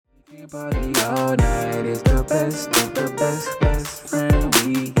party all night. It's the best of the best, best friend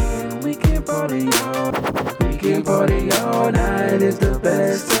weekend. We can party all night. It's the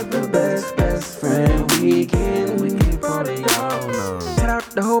best of the best, best friend weekend. We can party all night. Shout out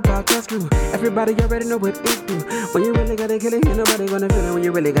the whole podcast crew. Everybody already know what it do. When you really gotta kill it, ain't nobody gonna feel it. When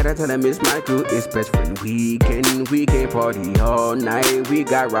you really gotta tell them it's my crew. It's best friend weekend. We can party all night. We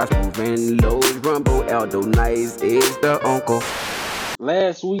got Ross moving, Lowe's, Rumble, Aldo, Nice is the uncle.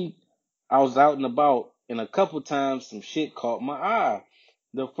 Last week, I was out and about, and a couple times some shit caught my eye.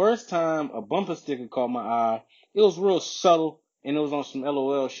 The first time a bumper sticker caught my eye, it was real subtle, and it was on some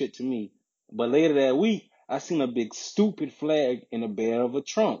LOL shit to me. But later that week, I seen a big stupid flag in the bed of a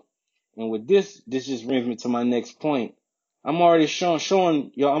trunk. And with this just brings me to my next point. I'm already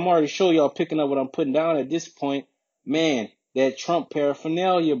showing y'all picking up what I'm putting down at this point. Man, that Trump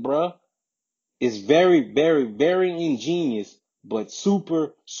paraphernalia, bruh, is very, very, very ingenious, but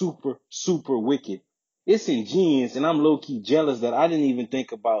super, super, super wicked. It's ingenious, and I'm low-key jealous that I didn't even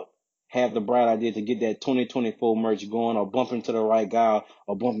think about have the bright idea to get that 2024 merch going, or bump into the right guy,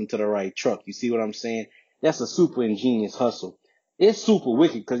 or bump into the right truck. You see what I'm saying? That's a super ingenious hustle. It's super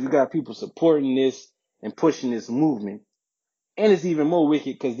wicked because you got people supporting this and pushing this movement. And it's even more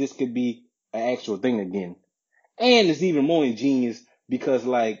wicked because this could be an actual thing again. And it's even more ingenious because,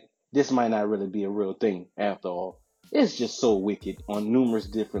 like, this might not really be a real thing after all. It's just so wicked on numerous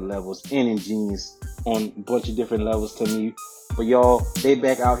different levels and ingenious on a bunch of different levels to me. But y'all, they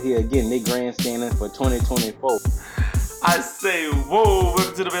back out here again. They grandstanding for 2024. I say, whoa,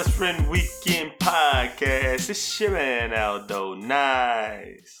 welcome to the Best Friend Weekend Podcast. It's your man, Aldo.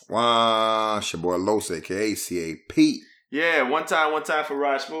 Nice. Wow, it's your boy Los, a.k.a. CAP. Yeah, one time for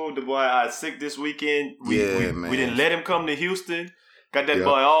Raj Smooth. The boy sick this weekend. We didn't let him come to Houston. Got that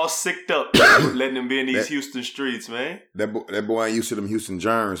boy all sicked up, letting him be in these Houston streets, man. That boy ain't used to them Houston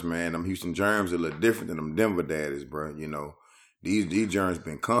germs, man. Them Houston germs are a little different than them Denver daddies, bro. You know, these germs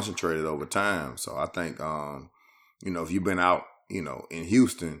been concentrated over time. So I think, if you've been out, in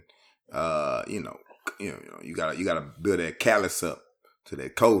Houston, you gotta build that callus up to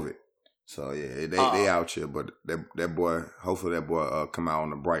that COVID. So yeah, they out here, but that boy, hopefully that boy come out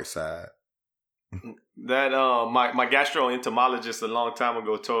on the bright side. That my gastroentomologist a long time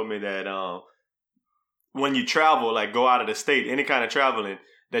ago told me that when you travel, like go out of the state, any kind of traveling,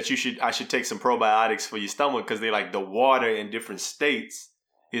 that I should take some probiotics for your stomach because they like the water in different states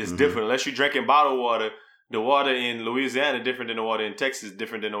is different. Unless you're drinking bottled water, the water in Louisiana different than the water in Texas,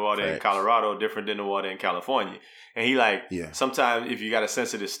 different than the water in Colorado, different than the water in California. And he sometimes if you got a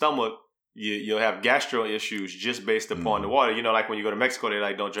sensitive stomach, you'll have gastro issues just based upon the water. You know, like when you go to Mexico, they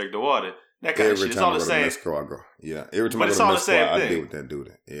like don't drink the water. That kind of shit. It's all the same. Mexico, I go. Yeah, every time I go to Mexico, I deal with that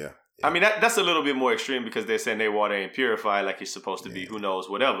dude. Yeah. I mean, that's a little bit more extreme because they're saying their water ain't purified like it's supposed to be. Who knows,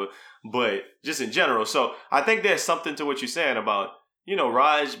 whatever. But just in general. So I think there's something to what you're saying about,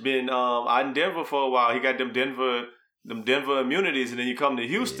 Raj been out in Denver for a while. He got them Denver immunities, and then you come to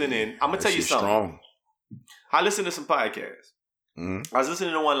Houston, and I'm going to tell you something. Strong. I listen to some podcasts. Mm-hmm. I was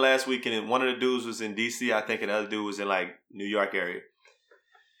listening to one last week, and one of the dudes was in D.C., I think, and the other dude was in, like, New York area.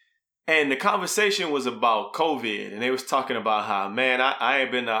 And the conversation was about COVID, and they was talking about how, man, I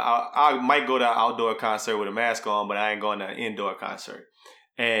ain't been, I might go to an outdoor concert with a mask on, but I ain't going to an indoor concert.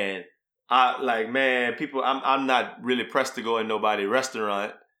 And people, I'm not really pressed to go in nobody's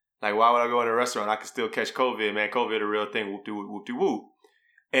restaurant. Like, why would I go in a restaurant? I can still catch COVID, man. COVID a real thing, whoop-de-whoop.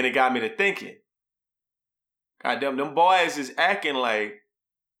 And it got me to thinking, goddamn, them boys is acting like,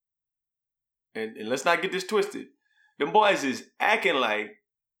 and let's not get this twisted, them boys is acting like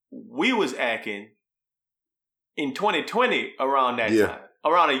we was acting in 2020 around that time,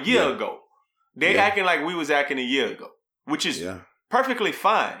 around a year ago. They acting like we was acting a year ago, which is perfectly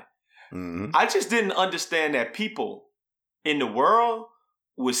fine. Mm-hmm. I just didn't understand that people in the world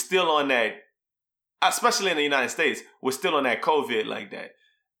was still on that, especially in the United States, was still on that COVID like that.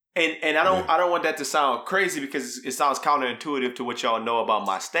 And I don't want that to sound crazy because it sounds counterintuitive to what y'all know about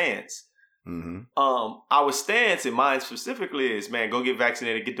my stance. Mm-hmm. Our stance and mine specifically is, man, go get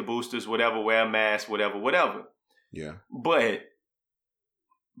vaccinated, get the boosters, whatever, wear a mask, whatever. Yeah. But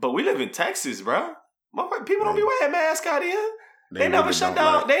we live in Texas, bro. People don't be wearing masks out here. They never shut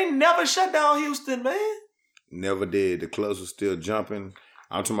down. They never shut down Houston, man. Never did. The clubs were still jumping.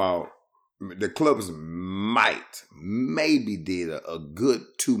 I'm talking about the clubs maybe did a good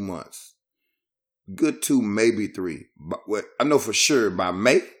 2 months. Good 2, maybe 3. But what I know for sure by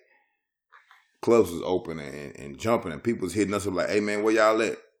May, clubs was open and jumping, and people was hitting us up like, hey man, where y'all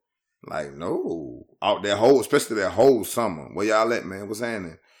at? Like, no. Out that especially that whole summer. Where y'all at, man? What's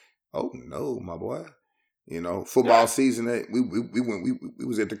happening? Oh no, my boy. Football season. We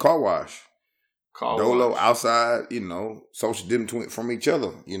was at the car wash. Dolo outside. Social distancing from each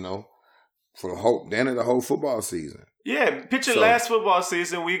other. For the whole football season. Yeah, picture last football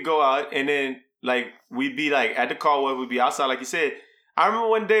season, we go out and then we'd be at the car wash, we'd be outside, like you said. I remember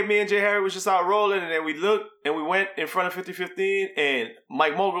one day me and Jay Harry was just out rolling, and then we looked and we went in front of 5015, and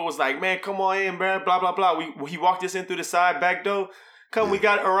Mike Mogul was like, "Man, come on in, bro." Blah blah blah. He walked us in through the side back door. We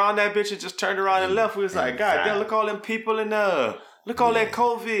got around that bitch and just turned around and left. We was like, God damn, look all them people in there. Look all that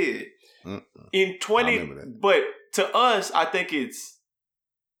COVID. In 20, but to us, I think it's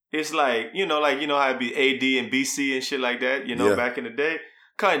like, how it'd be AD and BC and shit like that, back in the day.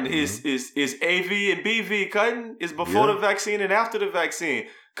 Cutting is AV and BV. Cutting is before the vaccine and after the vaccine.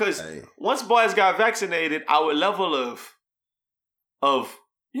 Because once boys got vaccinated, our level of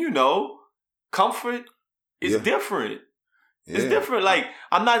comfort is different. Yeah. It's different. Like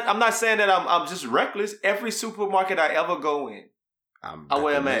I'm not saying that I'm just reckless. Every supermarket I ever go in, I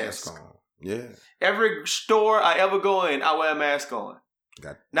wear a mask on. Yeah. Every store I ever go in, I wear a mask on.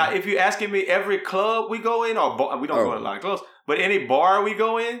 Now, if you're asking me every club we go in, or we don't go in a lot of clubs, but any bar we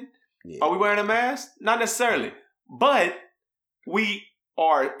go in, are we wearing a mask? Not necessarily. But we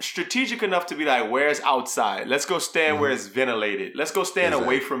are strategic enough to be like, where's outside? Let's go stand where it's ventilated. Let's go stand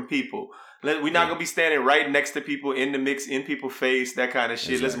away from people. We're not going to be standing right next to people, in the mix, in people's face, that kind of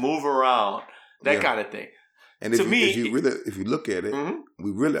shit. Exactly. Let's move around. That kind of thing. And if you look at it,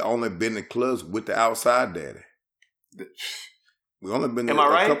 we really only been in clubs with the outside daddy. We only been in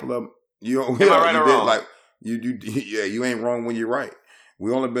a couple of them. Am I right or wrong? Like, you ain't wrong when you're right.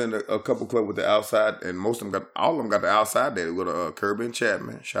 We only been in a couple clubs with the outside, and all of them got the outside daddy with Kirby and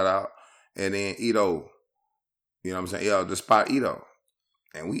Chapman, shout out, and then Ito. You know what I'm saying? Yeah, the spot Ito.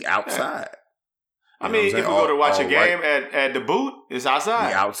 And we outside. I mean, if we go to watch a game at the boot, it's outside.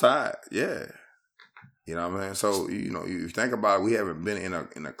 We outside, yeah. You know what I mean? So, you think about it, we haven't been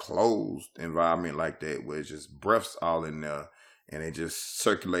in a closed environment like that where it's just breaths all in there and they just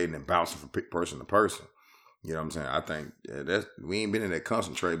circulating and bouncing from person to person. You know what I'm saying? I think we ain't been in that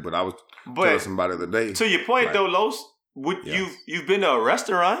concentrate, but I was telling somebody the other day. To your point, though, Los, you've been to a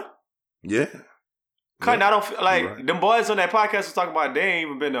restaurant? Yeah. I don't feel like them boys on that podcast was talking about they ain't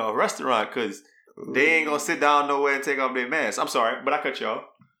even been to a restaurant because they ain't gonna sit down nowhere and take off their mask. I'm sorry, but I cut you off.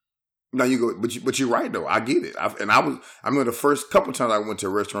 No, you go, but you're right though. I get it. I remember the first couple times I went to a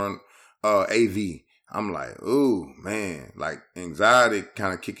restaurant, AV. I'm like, ooh man, like anxiety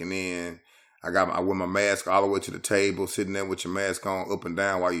kind of kicking in. I wear my mask all the way to the table, sitting there with your mask on, up and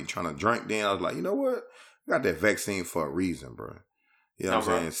down while you're trying to drink. Then I was like, you know what? I got that vaccine for a reason, bro. You know what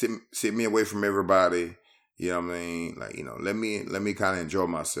I'm saying? Sit me away from everybody. You know what I mean? Like, let me kind of enjoy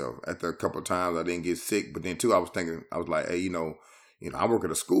myself. After a couple of times, I didn't get sick, but then too, I was like, hey, I work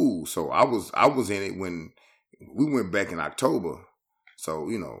at a school, so I was in it when we went back in October. So,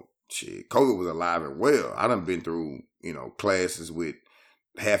 COVID was alive and well. I done been through, classes with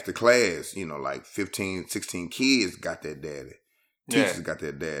half the class, like 15, 16 kids got that daddy. Teachers got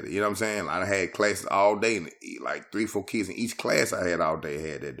that daddy. You know what I'm saying? I had classes all day, and like 3, 4 kids in each class I had all day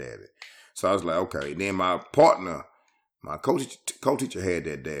had that daddy. So I was like, okay. Then my partner, my co-teacher had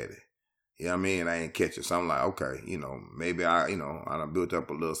that daddy. You know what I mean? I ain't catch it. So I'm like, okay, maybe I done built up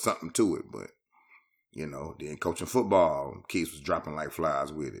a little something to it. But, then coaching football, kids was dropping like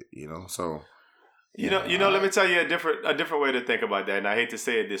flies with it, So, let me tell you a different way to think about that. And I hate to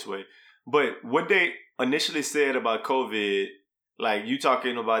say it this way, but what they initially said about COVID, like you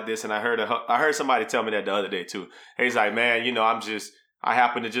talking about this, and I heard somebody tell me that the other day too. He's like, man, I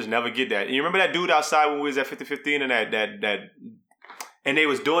happen to just never get that. And you remember that dude outside when we was at 5015 and that and they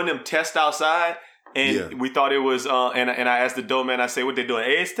was doing them tests outside, and we thought it was and I asked the doorman, I said, what they doing,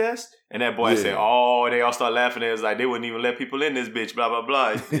 AIDS test? And that boy said, oh, they all start laughing. It was like they wouldn't even let people in this bitch, blah blah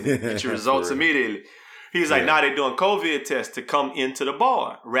blah. Get your results immediately. He was like, nah, they doing COVID tests to come into the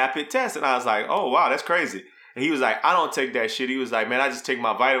bar, rapid test. And I was like, oh wow, that's crazy. And he was like, I don't take that shit. He was like, man, I just take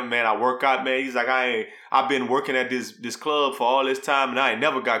my vitamin, man. I work out, man. He's like, I've been working at this club for all this time, and I ain't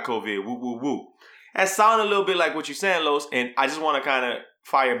never got COVID. Woo, woo, woo. That sounded a little bit like what you're saying, Los, and I just want to kind of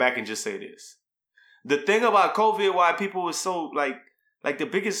fire back and just say this. The thing about COVID, why people was so, like the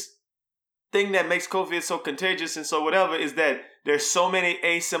biggest thing that makes COVID so contagious and so whatever is that there's so many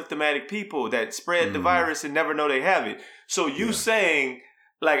asymptomatic people that spread the virus and never know they have it. So you saying,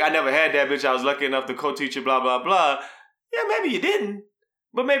 like, I never had that bitch, I was lucky enough to co-teach it, blah, blah, blah. Yeah, maybe you didn't.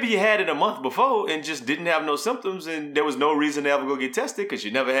 But maybe you had it a month before and just didn't have no symptoms, and there was no reason to ever go get tested because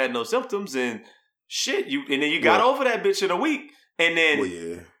you never had no symptoms, and shit, and then you got over that bitch in a week. And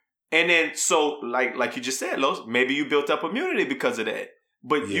then, and then so like you just said, Los, maybe you built up immunity because of that.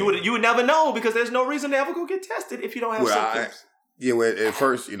 But you would never know because there's no reason to ever go get tested if you don't have symptoms. At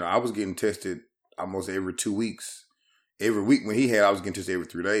first, I was getting tested almost every 2 weeks. Every week when he had, I was getting tested every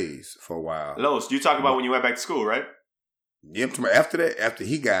 3 days for a while. Los, you talking about when you went back to school, right? Yeah, after that, after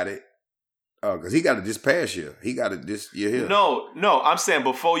he got it, because he got it this past year. He got it this year here. No, I'm saying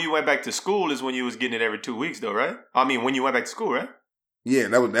before you went back to school is when you was getting it every 2 weeks, though, right? I mean, when you went back to school, right? Yeah,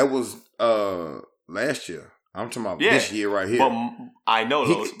 that was last year. I'm talking about this year right here. But I know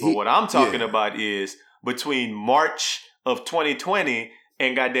those. But what I'm talking about is between March of 2020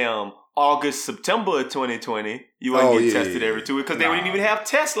 and goddamn August, September of 2020, you ain't get tested every 2 weeks because they didn't even have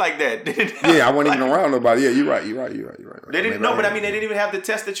tests like that. I wasn't even around nobody. Yeah, you're right. They didn't know, but I mean, they didn't even have the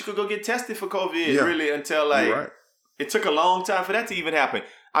test that you could go get tested for COVID really until it took a long time for that to even happen.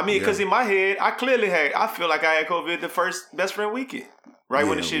 I mean, because in my head, I feel like I had COVID the first best friend weekend, right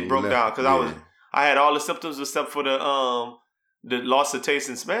when the shit broke down because I had all the symptoms except for the loss of taste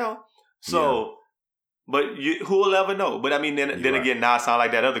and smell. So. But who will ever know? But I mean, then again, now I sound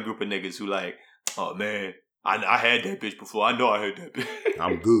like that other group of niggas who like, oh man, I had that bitch before. I know I had that bitch.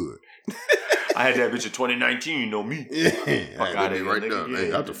 I'm good. I had that bitch in 2019. You know me. Yeah, fuck out of here, right now.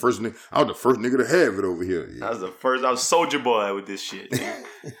 Hey, I was the first nigga to have it over here. Yeah. I was the first. I was Soldier Boy with this shit.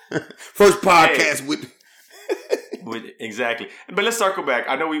 First podcast with exactly. But let's circle back.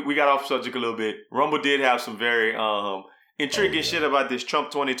 I know we got off subject a little bit. Rumble did have some very intriguing shit about this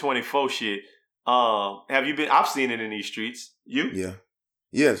Trump 2024 shit. Have you been? I've seen it in these streets. You? Yeah.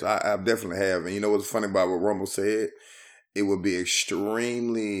 Yes, I definitely have. And you know what's funny about what Rumble said? It would be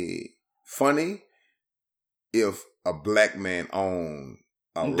extremely funny if a black man owned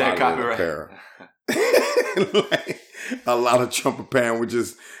a lot of apparel. Like, a lot of Trump apparel he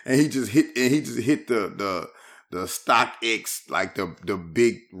just hit the StockX, like the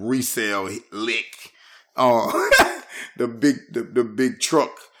big resale lick. The big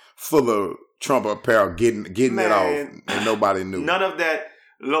truck full of Trump apparel getting it off, and nobody knew. None of that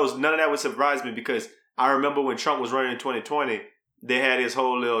would surprise me because I remember when Trump was running in 2020, they had his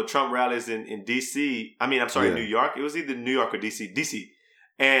whole little Trump rallies in D.C. I mean, I'm sorry, New York. It was either New York or D.C. D.C.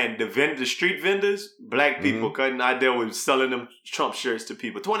 And the street vendors, black people, cutting out there was selling them Trump shirts to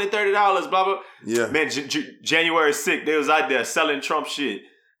people. $20, $30, blah, blah. Yeah. Man, January 6th, they was out there selling Trump shit.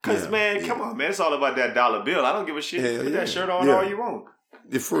 Because, come on, man. It's all about that dollar bill. I don't give a shit. Put that shirt on all you want.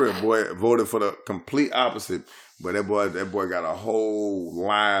 Yeah, for real, boy. Voted for the complete opposite. But that boy got a whole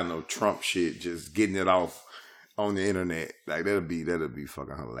line of Trump shit just getting it off on the internet. Like, that'll be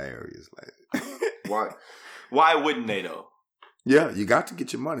fucking hilarious. Like, Why wouldn't they, though? Yeah, you got to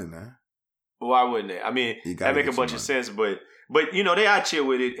get your money now. Why wouldn't they? I mean, that make a bunch of sense, but you know, they out here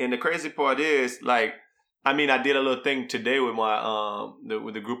with it. And the crazy part is, like, I mean, I did a little thing today with my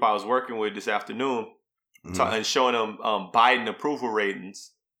with the group I was working with this afternoon. And showing them Biden approval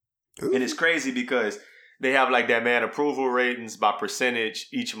ratings. Ooh. And it's crazy because they have like that man approval ratings by percentage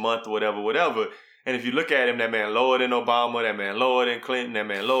each month or whatever. And if you look at him, that man lower than Obama, that man lower than Clinton, that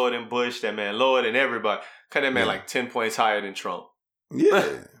man lower than Bush, that man lower than everybody. Cut that man like 10 points higher than Trump. Yeah.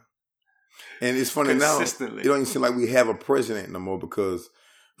 And it's funny now, it don't even seem like we have a president no more because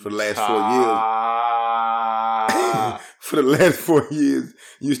for the last 4 years... For the last 4 years,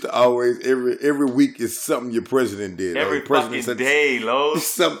 used to always every week is something your president did. Every fucking day,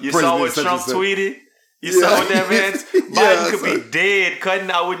 Los. You saw what Trump tweeted? You saw what that man... Biden could be dead, cutting.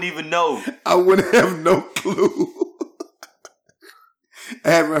 I wouldn't even know. I wouldn't have no clue. I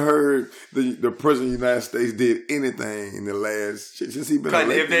haven't heard the president of the United States did anything in the last... Since he been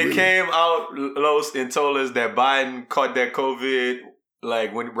elected. If they came out, Los, and told us that Biden caught that COVID...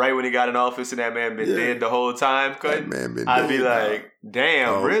 Like right when he got in office and that man been dead the whole time, I'd be like,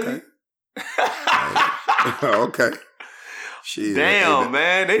 damn, really? Okay. Shit. Damn,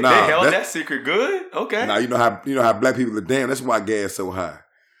 man. They held that secret good. Okay. Now you know how black people are damn. That's why gas so high.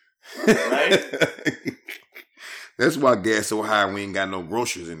 Right? That's why gas so high. We ain't got no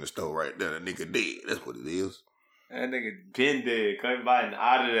groceries in the store right there. That nigga dead. That's what it is. That nigga been dead. Cutting Biden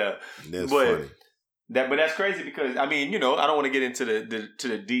out of there. That's funny. But that's crazy because I mean, you know, I don't want to get into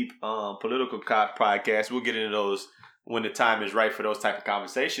the deep political podcast. We'll get into those when the time is right for those type of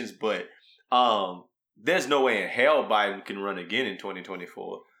conversations. But there's no way in hell Biden can run again in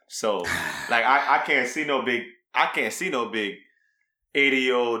 2024. So like I can't see no big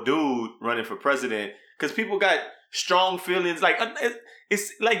 80-year-old dude running for president because people got strong feelings. Like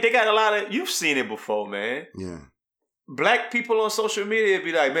it's like they got a lot of. You've seen it before, man. Yeah. Black people on social media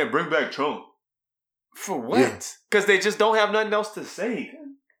be like, man, bring back Trump. For what? Because they just don't have nothing else to say.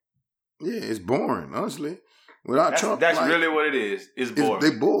 Yeah, it's boring, honestly. Without Trump, that's like, really what it is. It's boring. They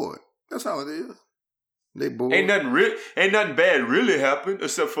bored. That's how it is. They bored. Ain't nothing bad really happened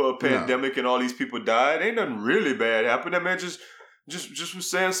except for a pandemic and all these people died. Ain't nothing really bad happened. That man just was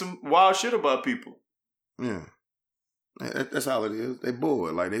saying some wild shit about people. Yeah. That's all it is. They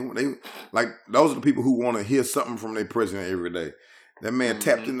bored. Like they like those are the people who want to hear something from their president every day. That man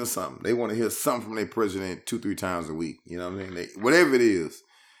tapped into something. They want to hear something from their president 2-3 times a week. You know what I mean? Whatever it is,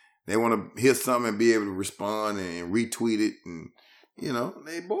 they want to hear something and be able to respond and retweet it. And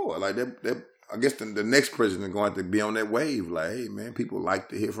they bored. Like that. I guess the next president going to have to be on that wave. Like, hey man, people like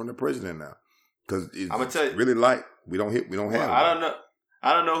to hear from the president now because it's really like we don't have.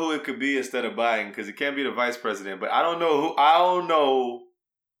 I don't know who it could be instead of Biden because it can't be the vice president. But I don't know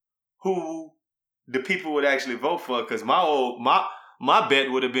who the people would actually vote for because my bet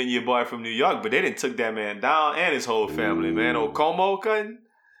would have been your boy from New York, but they didn't took that man down and his whole family, man. Old Como cutting,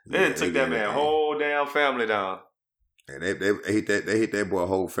 they didn't took that man whole damn family down. Yeah, they hit that. They hit that boy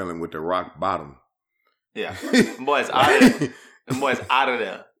whole family with the rock bottom. Yeah, boys out of there. Them boys out of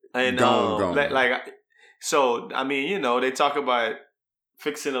there. And gone. So I mean, they talk about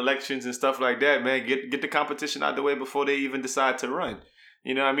fixing elections and stuff like that, man. Get the competition out the way before they even decide to run.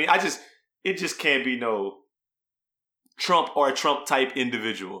 You know what I mean? It just can't be no Trump or a Trump type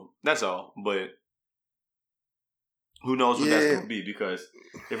individual. That's all. But who knows what that's going to be? Because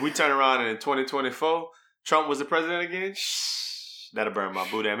if we turn around and in 2024, Trump was the president again, that'll burn my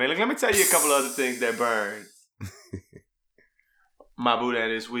boudin, man. Look, let me tell you a couple other things that burn my boudin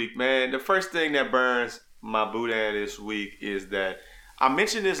this week, man. The first thing that burns my boudin this week is that I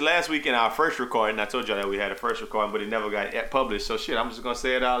mentioned this last week in our first recording. I told y'all that we had a first recording, but it never got published. So shit, I'm just going to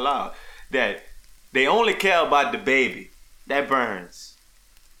say it out loud. That they only care about the baby. That burns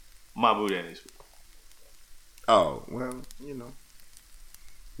my boudin this week. Oh, well,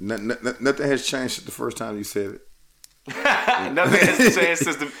 nothing has changed since the first time you said it. Nothing has changed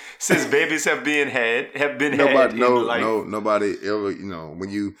since babies have been had. Nobody ever.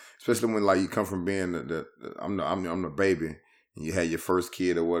 Especially when you come from being I'm the baby, and you had your first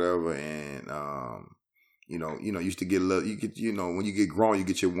kid or whatever, and used to get a little. You get when you get grown, you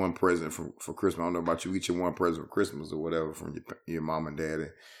get your one present for Christmas. I don't know about you, get your one present for Christmas or whatever from your mom and daddy,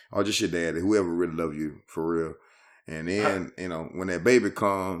 or just your daddy, whoever really love you for real. And then when that baby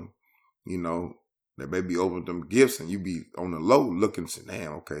come, that baby opens them gifts and you be on the low looking, say,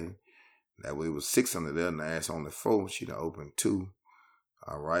 damn, okay. That way it was 6 under there, and it's only 4. She done opened 2.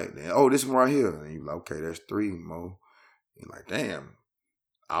 All right. Then, this one right here. And you like, okay, that's 3 more. You're like, damn,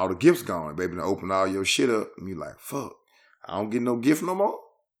 all the gifts gone. Baby done open all your shit up. And you like, fuck, I don't get no gift no more.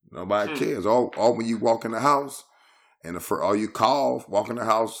 Nobody cares. All when you walk in the house and all you walk in the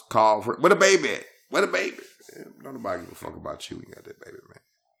house, call for, where the baby at? Where the baby? Don't nobody give a fuck about you when you got that baby, man.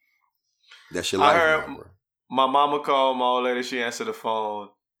 That's your life now, bro. My mama called my old lady. She answered the phone,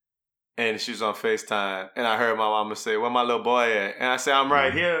 and she was on FaceTime. And I heard my mama say, "Where my little boy at?" And I said, "I'm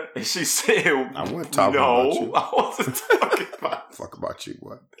right here." And she said, "I wasn't talking about you. I wasn't talking about fuck about you,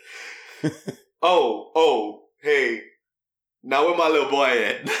 what?" Hey, now where my little boy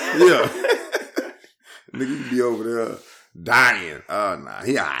at? Yeah, nigga, you be over there dying. Oh nah,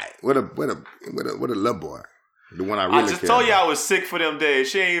 he all right. What a little boy. The one I just told you I was sick for them days.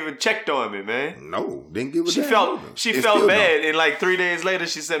 She ain't even checked on me, man. No, didn't give a damn. She felt bad, and 3 days later,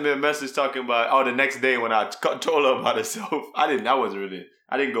 she sent me a message talking about the next day when I told her about herself. I didn't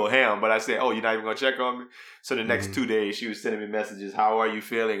go ham, but I said, "Oh, you're not even gonna check on me." So the next 2 days, she was sending me messages. How are you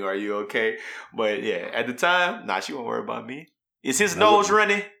feeling? Are you okay? But yeah, at the time, she won't worry about me. Is his nose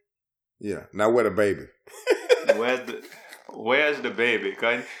running? Yeah. Now where the baby? Where's the baby?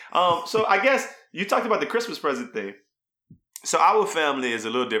 So I guess. You talked about the Christmas present thing. So our family is a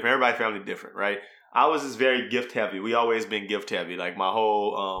little different. Everybody's family different, right? Ours is very gift heavy. We always been gift heavy. Like my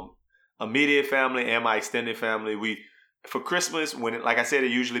whole immediate family and my extended family. For Christmas, like I said,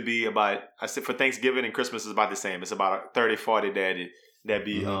 it usually be for Thanksgiving and Christmas is about the same. It's about 30, 40 that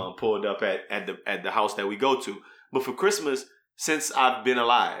be pulled up at the house that we go to. But for Christmas, since I've been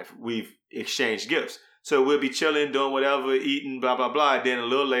alive, we've exchanged gifts. So we'll be chilling, doing whatever, eating, blah, blah, blah. Then a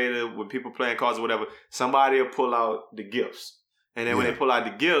little later, when people playing cards or whatever, somebody will pull out the gifts. And then when they pull out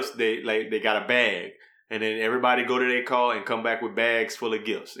the gifts, they got a bag. And then everybody go to their car and come back with bags full of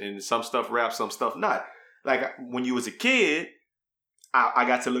gifts. And some stuff wrapped, some stuff not. Like when you was a kid, I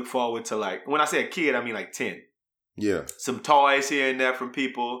got to look forward to when I say a kid, I mean 10. Yeah. Some toys here and there from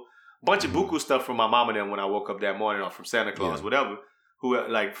people. Bunch of buku stuff from my mom and them when I woke up that morning or from Santa Claus, whatever. Who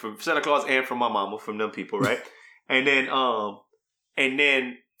from Santa Claus and from my mama, from them people, right? and then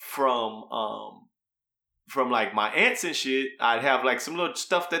from my aunts and shit, I'd have some little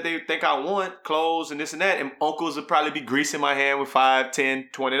stuff that they think I want, clothes and this and that, and uncles would probably be greasing my hand with $5,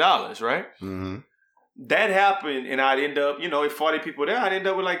 $10, $20, right? Mm-hmm. that happened, and I'd end up, if 40 people there, I'd end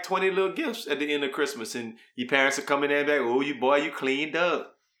up with like 20 little gifts at the end of Christmas, and your parents are coming in back, oh, you cleaned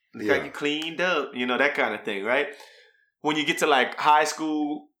up. Look like you cleaned up, that kind of thing, right? When you get to like high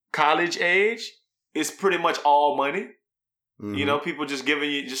school, college age, it's pretty much all money. Mm-hmm. People just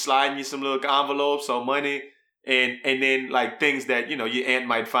sliding you some little envelopes or money, and then like things that your aunt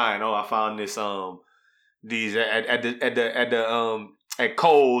might find. Oh, I found this these at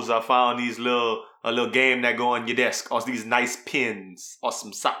Kohl's. I found these a little game that go on your desk, or these nice pins, or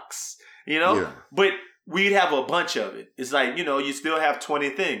some socks. But we'd have a bunch of it. It's like you still have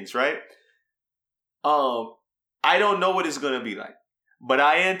 20 things, right? I don't know what it's gonna be like, but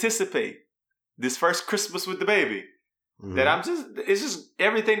I anticipate this first Christmas with the baby. Mm-hmm. That it's just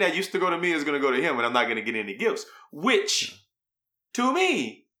everything that used to go to me is going to go to him, and I'm not going to get any gifts, which to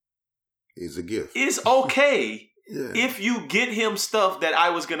me is a gift. Is okay if you get him stuff that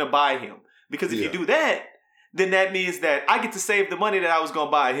I was going to buy him. Because if you do that, then that means that I get to save the money that I was going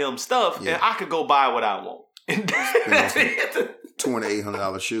to buy him stuff, and I could go buy what I want. And that's it.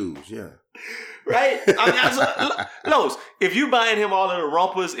 $2,800 shoes, Right? Los, if you buying him all of the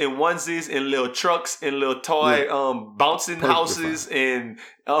rompers and onesies and little trucks and little toy bouncing houses and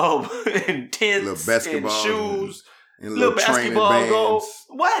tents little basketball and shoes, and little basketball goals.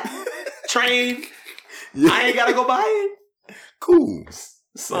 What? Train? I ain't gotta go buy it. Cool.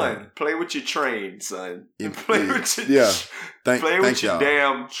 Son, play with your train, son. Play with your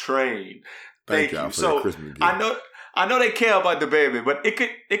damn train. Thank you. So I know they care about the baby, but it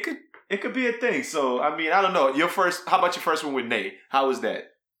could be a thing. So, I mean, I don't know. How about your first one with Nay? How was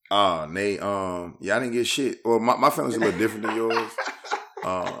that? Nay, I didn't get shit. Well, my family's a little different than yours.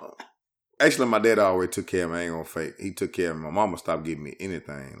 Actually, my dad always took care of me. I ain't gonna fake. He took care of me. My mama stopped giving me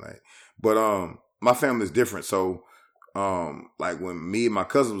anything. But my family's different. So, like when me and my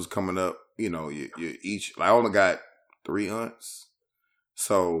cousin was coming up, you each, I only got 3 aunts.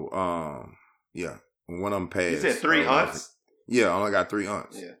 So, when one of them passed. You said 3 aunts? I only got 3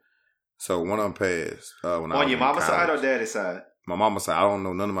 aunts. Yeah. So one of them passed. On your mama's side or daddy's side? My mama's side. I don't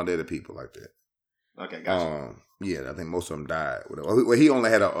know none of my daddy people like that. Okay, gotcha. I think most of them died. Well, he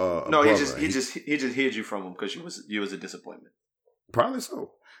only had a no. brother. He just hid you from him because you was a disappointment. Probably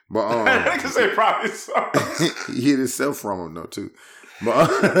so. But I can say probably so. He hid himself from him though too. But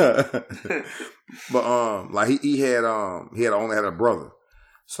like he only had a brother.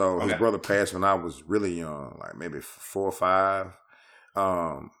 So his brother passed when I was really young, like maybe 4 or 5.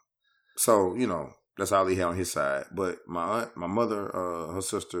 So, that's all he had on his side. But my aunt, my mother, her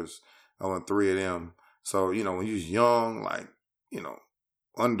sisters, only 3 of them. So, when you was young, like,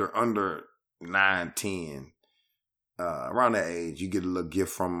 under 9, 10, around that age, you get a little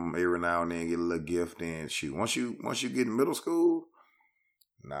gift from them every now and then, get a little gift. And shoot, once you get in middle school,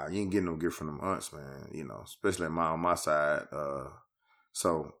 you ain't getting no gift from them aunts, man. Especially on my side.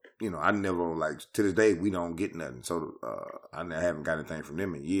 So, I never, to this day, we don't get nothing. So, I haven't got anything from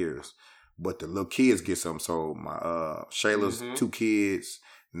them in years. But the little kids get something. So, my Shayla's 2 kids,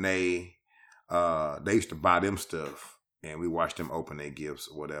 Nay, they used to buy them stuff. And we watched them open their gifts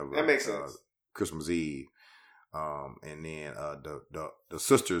or whatever. That makes sense. Christmas Eve. And then the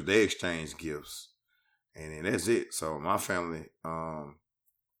sisters, they exchange gifts. And then that's it. So, my family,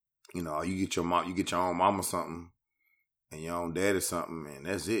 you get your mom, you get your own mama something. And your own dad or something, and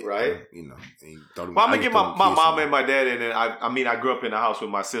that's it. Right. And I'm going to get my mom and my dad, and then I grew up in the house with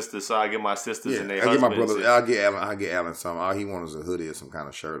my sisters, so I get my sisters and their husbands. I get my brother, I'll get Alan something. All he wants is a hoodie or some kind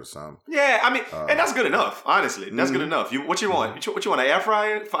of shirt or something. Yeah, and that's good enough, honestly. That's good enough. What you want? What you want, an air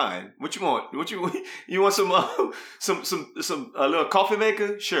fryer? Fine. What you want? You want some a little coffee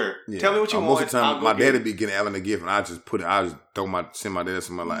maker? Sure. Yeah. Tell me what you want. Most of the time, my dad would be getting Alan a gift, and I just send my dad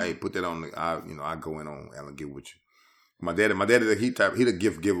something like, hey, put that on I go in on Alan gift with you. My daddy, he the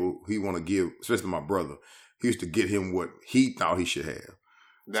gift giver. He want to give, especially my brother. He used to get him what he thought he should have.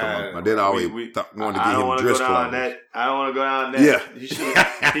 So my dad always wanted to get him dress clothes. I don't want to go down that. Yeah,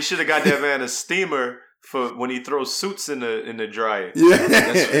 he should have got that man a steamer for when he throws suits in the dryer.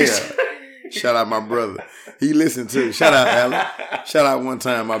 Yeah. Shout out my brother. He listened to it. Shout out Alan. Shout out one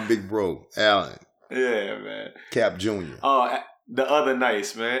time my big bro Alan. Yeah, man. Cap Jr. The other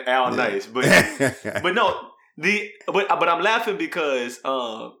nice man, Al Nice, but no. But I'm laughing because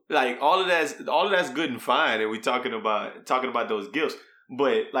like all of that's good and fine, and we talking about those gifts.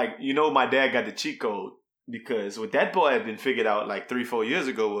 But my dad got the cheat code because what that boy had been figured out like 3-4 years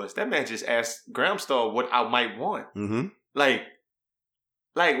ago was that man just asked Gramstar what I might want. Mm-hmm. Like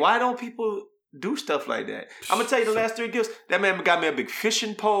why don't people do stuff like that? I'm gonna tell you the last 3 gifts. That man got me a big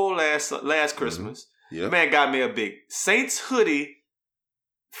fishing pole last Christmas. Mm-hmm. Yep. The man got me a big Saints hoodie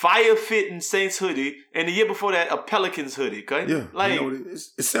fire fitting Saints hoodie, and the year before that a Pelicans hoodie. Okay, Yeah, like you know,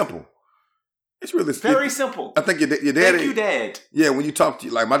 it's simple. It's really very simple. I think your daddy. Thank you, Dad. Yeah, when you talk to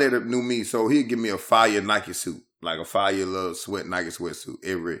like my dad knew me, so he'd give me a fire Nike suit, like a fire little Nike sweatsuit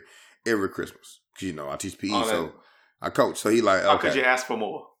every Christmas. You know, I teach PE, so I coach. So he like, how okay. could you ask for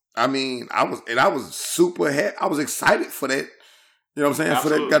more? I mean, I was super happy. I was excited for that. You know what I'm saying?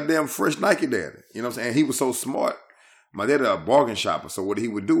 Absolutely. For that goddamn fresh Nike daddy. You know what I'm saying? He was so smart. My daddy a bargain shopper. So what he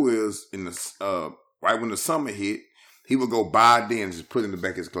would do is in the right when the summer hit, he would go buy it then and just put it in the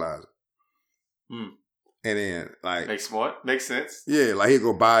back of his closet. And then like makes sense. Yeah, like he'd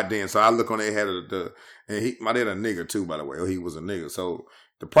go buy it then. So I look on there, had my dad a nigga too, by the way. Or he was a nigga. So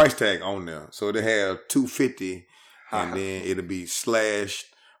the price tag on there. So they have $250 and then it'll be slashed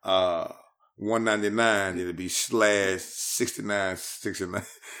 $199, it'll be slashed $69.69.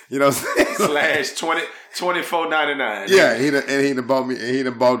 You know what I'm saying? Slash $24.99. Yeah, he done bought me, and he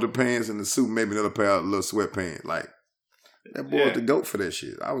done bought the pants and the suit, maybe another pair of little sweatpants. Like that boy was the goat for that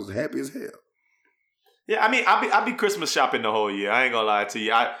shit. I was happy as hell. Yeah, I mean, I be Christmas shopping the whole year. I ain't gonna lie to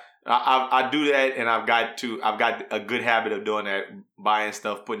you. I do that, and I've got a good habit of doing that, buying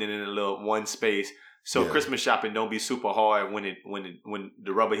stuff, putting it in a little one space. So Christmas shopping don't be super hard when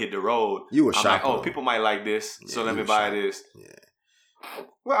the rubber hit the road. You a shopper. Like, people might like this, so let me buy this. Yeah.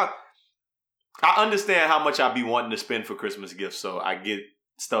 Well, I understand how much I be wanting to spend for Christmas gifts, so I get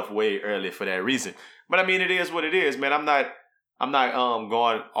stuff way early for that reason. But I mean, it is what it is, man. I'm not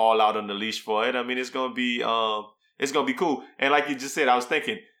going all out on the leash for it. I mean, it's gonna be cool. And like you just said, I was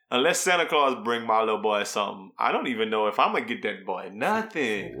thinking, unless Santa Claus bring my little boy something, I don't even know if I'm gonna get that boy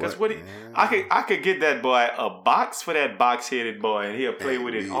nothing. Because I could get that boy a box for that box-headed boy, and he'll play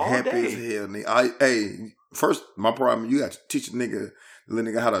with it all happy day. As hell, nigga. Hey, first my problem, you got to teach the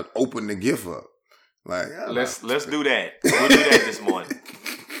nigga how to open the gift up. Like let's do that. We'll do that this morning.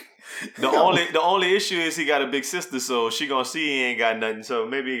 The only issue is he got a big sister, so she gonna see he ain't got nothing. So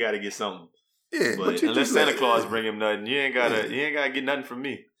maybe he got to get something. Yeah, but unless Santa Claus bring him nothing, you ain't gotta get nothing from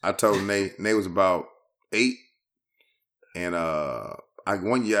me. I told Nate was about 8, and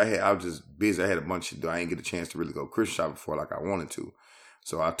one year I was just busy. I had a bunch to do. I ain't get a chance to really go Christmas shopping before like I wanted to.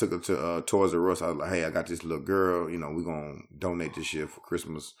 So I took her to Toys R Us. I was like, hey, I got this little girl. You know, we're gonna donate this year for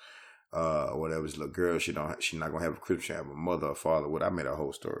Christmas. Whatever. This little girl, she not gonna have a Christmas. She have a mother or father. What I made a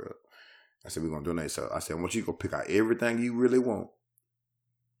whole story up. I said we're gonna donate. So I said, I want you to go pick out everything you really want,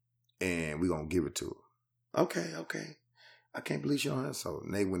 and we're gonna give it to her. Okay. I can't believe she don't have. So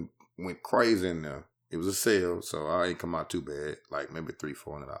they went crazy in there. It was a sale, so I ain't come out too bad. Like maybe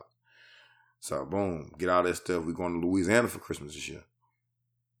 $300-$400. So boom, get all that stuff. We're going to Louisiana for Christmas this year.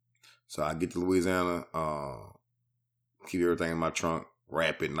 So I get to Louisiana, keep everything in my trunk,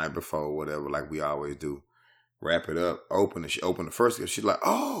 wrap it night before, whatever, like we always do. Wrap it up, open it. She opened the first gift. She's like,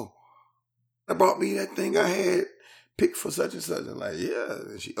 oh, that brought me that thing I had picked for such and such. I'm like, yeah.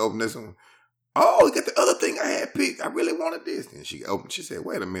 And she opened this one. Oh, you got the other thing I had picked. I really wanted this. And she opened. She said,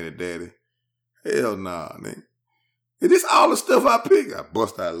 wait a minute, Daddy. Hell nah, nigga. Is this all the stuff I picked? I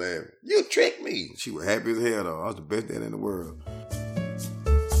bust out laughing. You tricked me. She was happy as hell, though. I was the best dad in the world.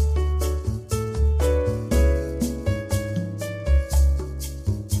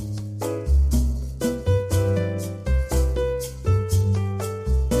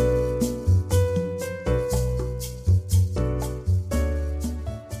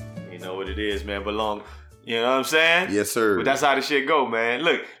 Man, belong. You know what I'm saying? Yes, sir. But that's how the shit go, man.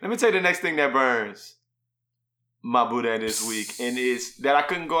 Look, let me tell you the next thing that burns my Buddha this week, and it's that I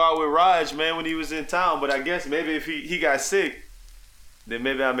couldn't go out with Raj, man, when he was in town. But I guess maybe if he got sick, then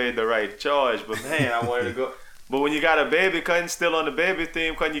maybe I made the right choice. But man, I wanted to go. But when you got a baby, cutting still on the baby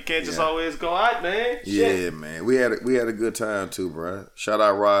theme, cutting you can't just always go out, man. Shit. Yeah, man. We had a good time too, bro. Shout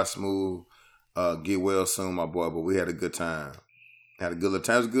out Raj Smooth. Get well soon, my boy. But we had a good time. Had a good little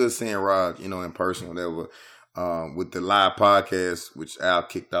time. It was good seeing Raj, in person, whatever. With the live podcast, which Al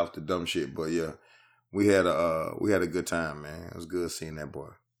kicked off the dumb shit. But yeah, we had a good time, man. It was good seeing that boy.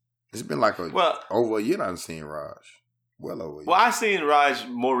 It's been like over a year I done seen Raj. Well over a year. Well, I seen Raj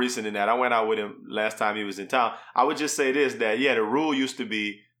more recent than that. I went out with him last time he was in town. I would just say this, that the rule used to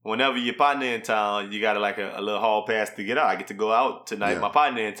be whenever your partner in town, you got a little hall pass to get out. I get to go out tonight. My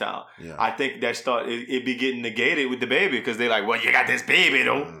partner in town. Yeah. I think that it be getting negated with the baby because they like, well, you got this baby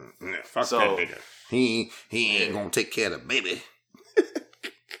though. Fuck that nigga. He ain't gonna take care of the baby.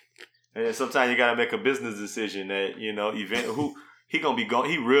 And sometimes you gotta make a business decision that he gonna be gone.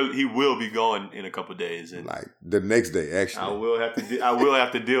 He will be gone in a couple of days. And like the next day, actually, I will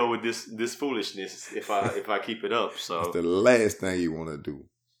have to deal with this foolishness if I keep it up. So it's the last thing you want to do.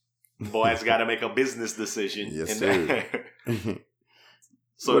 Boys got to make a business decision. Yes, sir.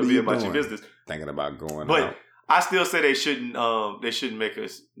 so it'll be about your business. Thinking about going but out. I still say they shouldn't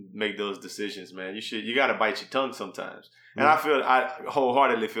make those decisions, man. You got to bite your tongue sometimes. And I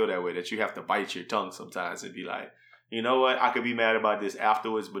wholeheartedly feel that way, that you have to bite your tongue sometimes and be like, you know what, I could be mad about this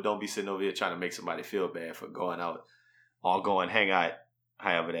afterwards, but don't be sitting over here trying to make somebody feel bad for going out or going hang out,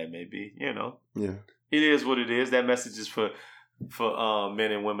 however that may be, you know. Yeah. It is what it is. That message is for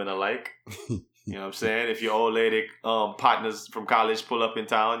men and women alike. You know what I'm saying? If your old lady partners from college pull up in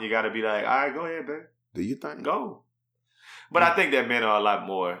town, you got to be like, all right, go ahead, babe. Do you think? Go. But I think that men are a lot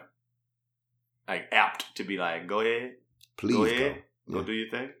more like apt to be like, go ahead. Please go ahead. Yeah. Go do your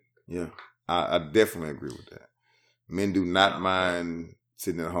thing. Yeah. I definitely agree with that. Men do not mind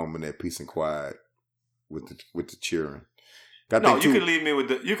sitting at home in that peace and quiet with the children. You can leave me with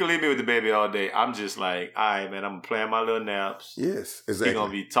the baby all day. I'm just like, all right, man, I'm playing my little naps. Yes, exactly. He's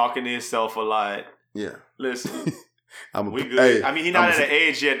gonna be talking to himself a lot. Yeah. Listen. We good. Hey, I mean, he's not at an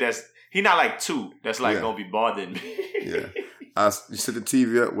age yet he's not like 2. That's like gonna be bothering me. Yeah. You set the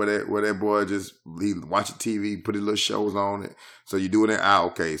TV up where that boy he watching TV, put his little shows on it. So you do it in an hour.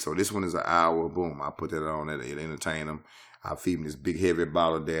 Okay, so this one is an hour. Boom, I put that on it. It entertain him. I feed him this big heavy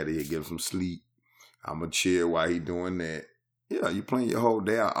bottle of daddy. He give him some sleep. I'm gonna chill while he doing that. Yeah, you playing your whole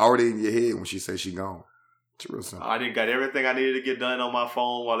day out already in your head when she says she gone. It's real simple. I didn't got everything I needed to get done on my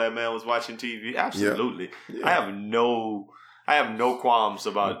phone while that man was watching TV. Absolutely. Yeah. I have no qualms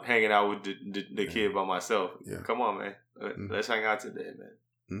about hanging out with the kid by myself. Yeah. Come on, man. Let's hang out today,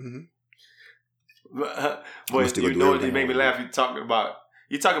 man. Mm-hmm. But you know what? You make me laugh. You talking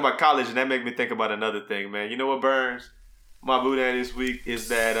about college, and that make me think about another thing, man. You know what burns my boot at this week is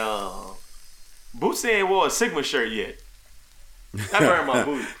that Bootsy ain't wore a Sigma shirt yet. That burned my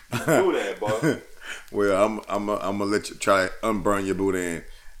boot. Boot at, boy. Well, I'm gonna let you try to unburn your boot end.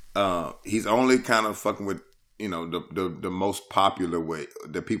 He's only kind of fucking with, you know, the most popular way,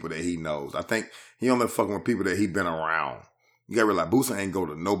 the people that he knows. I think he only fucking with people that he been around. You gotta realize Boosie ain't go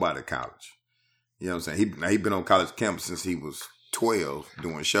to nobody college. You know what I'm saying? He been on college campus since he was 12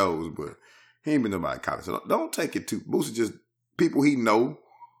 doing shows, but he ain't been to nobody college. So don't take it too. Boosie just people he know.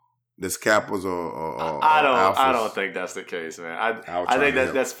 That's Kappas or I don't think that's the case, man. I think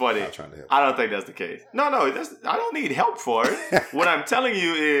that's funny. I don't think that's the case. No, I don't need help for it. What I'm telling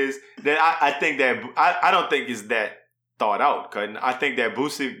you is that I think that I don't think it's that thought out. Cause I think that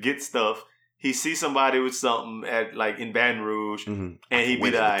Boosie gets stuff. He sees somebody with something at like in Baton Rouge, and he be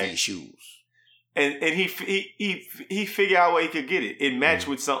like these shoes, and he figure out where he could get it. It matched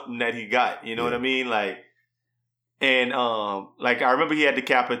with something that he got. You know what I mean? Like. And like I remember he had the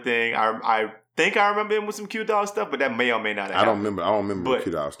Kappa thing. I think I remember him with some Q Dog stuff, but that may or may not have happened. I don't remember the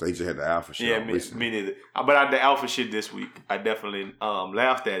Q Dog stuff. He just had the Alpha shit. Yeah, me neither. But the Alpha shit this week, I definitely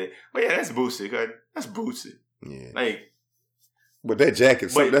laughed at it. But yeah, that's Boosie. That's Boosie. Yeah. Like, but that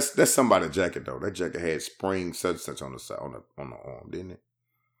jacket, that's somebody's jacket though. That jacket had spring such on the side on the arm, didn't it?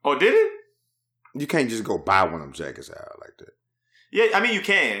 Oh, did it? You can't just go buy one of them jackets out like that. Yeah, I mean you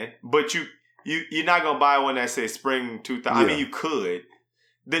can, but You're not gonna buy one that says spring 2000. I mean, you could.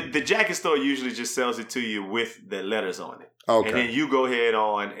 The jacket store usually just sells it to you with the letters on it. Okay. And then you go ahead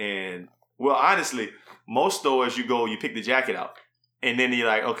on and honestly, most stores you pick the jacket out, and then you're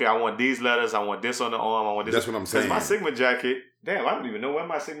like, okay, I want these letters, I want this on the arm, I want this. That's what I'm saying. Because my Sigma jacket, damn, I don't even know where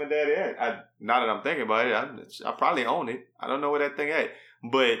my Sigma daddy at. Now that I'm thinking about it, I probably own it. I don't know where that thing at,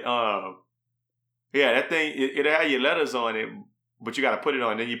 but yeah, that thing it'll have your letters on it. But you got to put it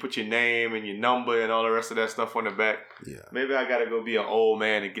on. Then you put your name and your number and all the rest of that stuff on the back. Yeah. Maybe I got to go be an old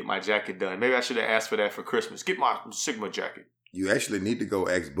man and get my jacket done. Maybe I should have asked for that for Christmas. Get my Sigma jacket. You actually need to go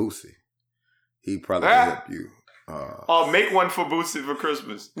ask Boosie. He probably can help you. I'll make one for Boosie for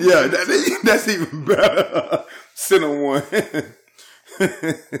Christmas. Yeah, that's even better. Send him one.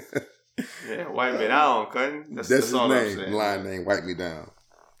 Yeah, wipe me down, cutting. That's his all name. I'm saying. Line name, wipe me down.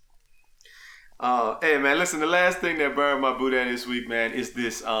 Hey man, listen. The last thing that burned my boot at this week, man, is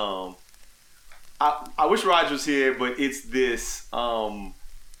this. I wish Raj was here, but it's this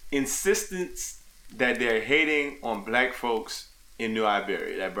insistence that they're hating on black folks in New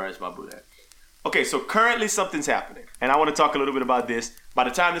Iberia that burns my boot at. Okay, so currently something's happening, and I want to talk a little bit about this. By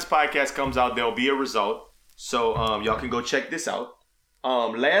the time this podcast comes out, there'll be a result, so y'all can go check this out.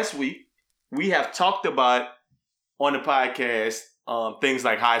 Last week we have talked about on the podcast. Things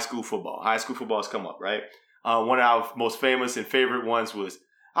like high school football. High school football's come up, right? One of our most famous and favorite ones was,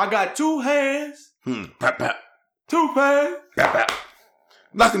 I got 2 hands. Pap, pap. 2 hands. Pap, pap.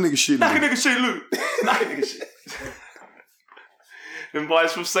 Knock a nigga shit loose. Knock a nigga shit loose. Knock a nigga shit. Them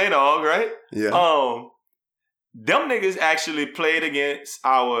boys from St. Aug, right? Yeah. them niggas actually played against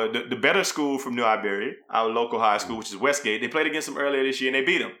the better school from New Iberia, our local high school, which is Westgate. They played against them earlier this year and they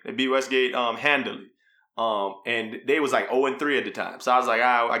beat them. They beat Westgate handily. And they was like 0-3 at the time. So I was like,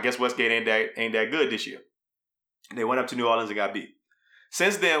 I guess Westgate ain't that good this year. They went up to New Orleans and got beat.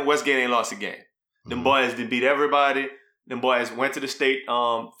 Since then, Westgate ain't lost a game. Them boys did beat everybody. Them boys went to the state.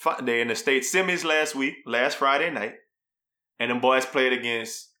 They in the state semis last Friday night, and them boys played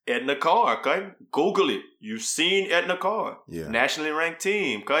against Edna Carr. Okay, Google it. You've seen Edna Carr, nationally ranked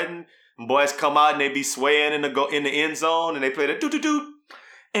team. Okay, them boys come out and they be swaying in the end zone, and they play the doo doo doo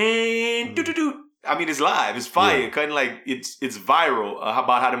and doo doo doo. I mean, it's live. It's fire. Cutting like it's viral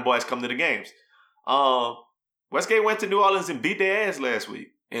about how them boys come to the games. Westgate went to New Orleans and beat their ass last week,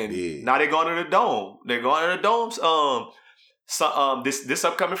 and now they're going to the Dome. They're going to the Domes. This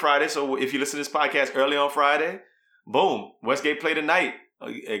upcoming Friday. So if you listen to this podcast early on Friday, boom, Westgate played tonight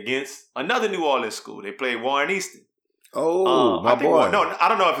against another New Orleans school. They played Warren Easton. Oh, my boy. I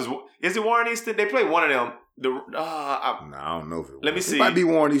don't know if is it Warren Easton? They played one of them. I don't know if it was. Let me see. It might be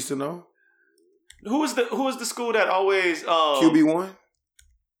Warren Easton though. Who is the school that always QB1?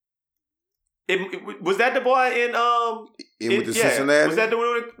 Was that the boy in with the Cincinnati? Was that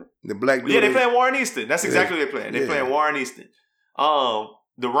the black dude? Yeah, they playing Warren Easton. That's exactly what they're playing. They're playing Warren Easton.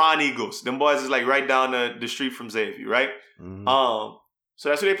 The Ron Eagles. Them boys is like right down the street from Xavier, right? Mm-hmm. So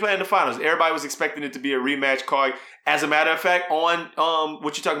that's what they play in the finals. Everybody was expecting it to be a rematch card. As a matter of fact, on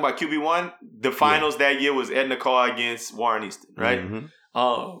what you talking about, QB1, the finals that year was Edna Carr against Warren Easton, right?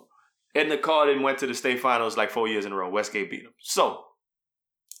 Mm-hmm. Edna Carr then went to the state finals like 4 years in a row. Westgate beat them. So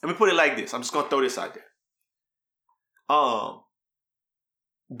let me put it like this. I'm just gonna throw this out there.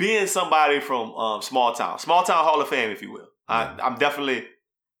 Being somebody from small town Hall of Fame, if you will. I'm definitely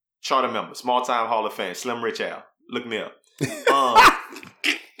charter member, small town Hall of Fame, Slim Rich Al. Look me up.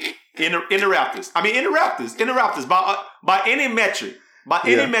 In the Raptors. I mean, in the Raptors. By any metric,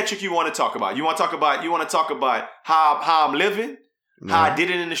 metric you want to talk about. You want to talk about how I'm living, how I did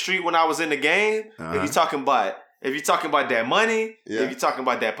it in the street when I was in the game. If you're talking about that money, if you're talking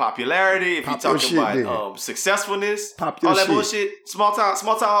about that popularity, if you're talking about successfulness, all that bullshit, small town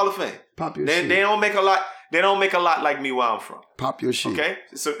Hall of Fame. They don't make a lot. They don't make a lot like me where I'm from. Pop your shit. Okay,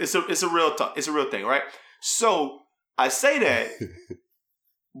 so it's a real talk. It's a real thing, right? So I say that,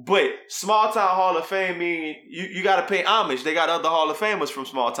 but small town Hall of Fame mean you got to pay homage. They got other Hall of Famers from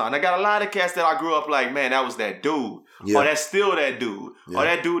small town. I got a lot of cats that I grew up like, man, that was that dude, or that's still that dude, or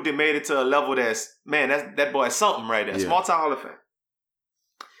that dude that made it to a level that's that boy something right there. Small town Hall of Fame.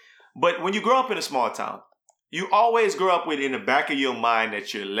 But when you grow up in a small town, you always grow up with in the back of your mind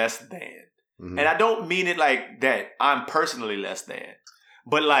that you're less than. Mm-hmm. And I don't mean it like that. I'm personally less than.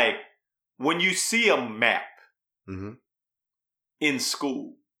 But like when you see a map in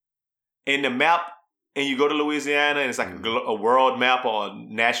school, and the map, and you go to Louisiana, and it's like a world map or a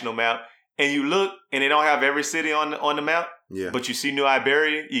national map, and you look, and they don't have every city on the map, but you see New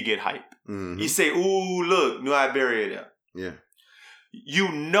Iberia, you get hype. Mm-hmm. You say, ooh, look, New Iberia there. Yeah.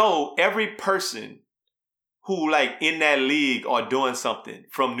 You know every person who like in that league are doing something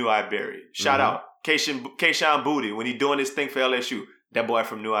from New Iberia. Shout out Kayshawn Booty when he doing this thing for LSU. That boy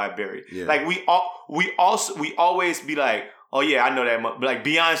from New Iberia. Yeah. Like we always be like, oh yeah, I know that. Like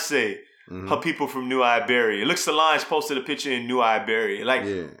Beyonce, her people from New Iberia. Look, Solange posted a picture in New Iberia. Like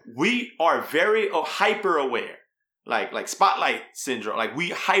we are very hyper aware, like spotlight syndrome. Like we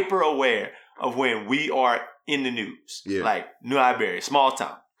hyper aware of when we are in the news. Yeah. Like New Iberia, small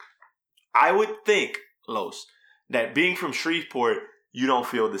town. I would think, Los, that being from Shreveport, you don't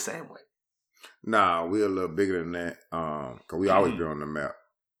feel the same way. Nah, we're a little bigger than that. Cause we always been on the map.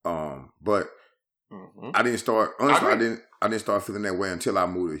 But I didn't start. Honestly, I didn't start feeling that way until I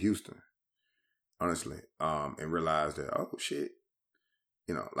moved to Houston. Honestly, and realized that shit,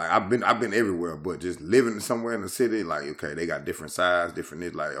 like I've been everywhere, but just living somewhere in the city, like okay, they got different size, different.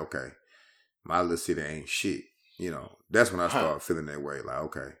 It's like okay, my little city ain't shit. That's when I started feeling that way. Like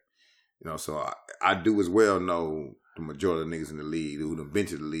okay. So I do as well know the majority of the niggas in the league who done been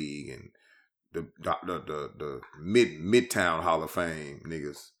to the league and the Midtown Hall of Fame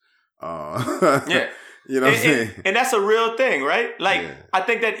niggas. You know what I'm saying? And that's a real thing, right? Like I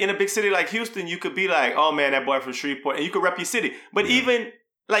think that in a big city like Houston, you could be like, oh man, that boy from Shreveport, and you could rep your city. But even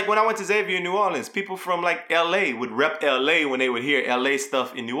like when I went to Xavier in New Orleans, people from like LA would rep LA when they would hear LA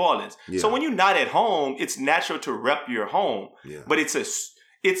stuff in New Orleans. Yeah. So when you're not at home, it's natural to rep your home. Yeah. But it's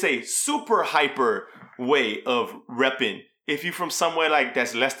a super hyper way of repping if you from somewhere like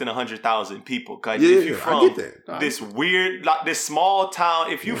that's less than 100,000 people. Cause Yeah, if you I from get that. this weird, like this small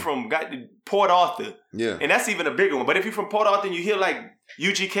town, if you from Port Arthur, Yeah. and that's even a bigger one. But if you from Port Arthur and you hear like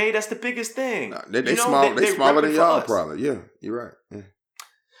UGK, that's the biggest thing. Nah, they You know, small. They smaller than repping for y'all, us. probably. Yeah, you're right. Yeah.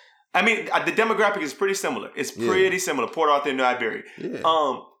 I mean, the demographic is pretty similar. It's pretty similar. Port Arthur and New Iberia. Yeah.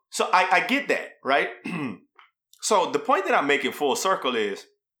 So I get that, right? So the point that I'm making full circle is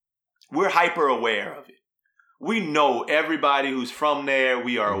we're hyper aware of it. We know everybody who's from there.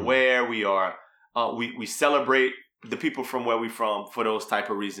 We are aware. We are we celebrate the people from where we from for those type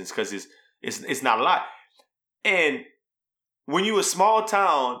of reasons because it's not a lot. And when you a small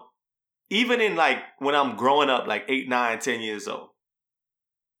town, even in like when I'm growing up, like 8, 9, 10 years old,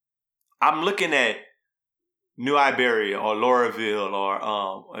 I'm looking at New Iberia or Laurelville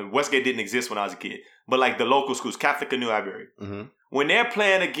or Westgate didn't exist when I was a kid, but like the local schools, Catholic and New Iberia, when they're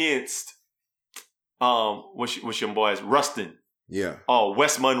playing against what's your boys, Ruston, or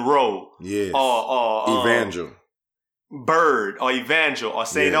West Monroe, yes, or Evangel, Bird, or Evangel, or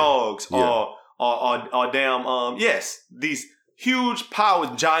St. Augs, or damn these huge powers,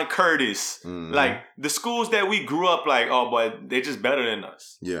 John Curtis, like the schools that we grew up like, oh boy, they're just better than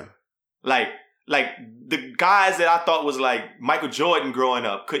us. Yeah. Like the guys that I thought was like Michael Jordan growing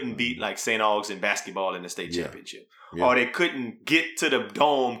up couldn't beat like St. Augs in basketball in the state championship. Yeah. Or they couldn't get to the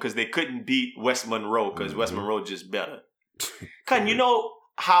dome because they couldn't beat West Monroe because West Monroe just better. Cause you know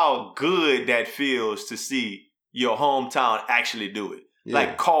how good that feels to see your hometown actually do it. Yeah.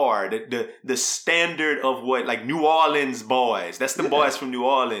 Like Carr, the standard of what, like New Orleans boys. That's the boys from New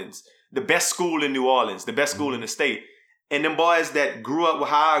Orleans. The best school in New Orleans. The best school in the state. And them boys that grew up with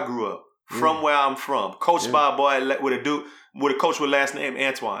how I grew up. From where I'm from. Coached by a boy with a coach with last name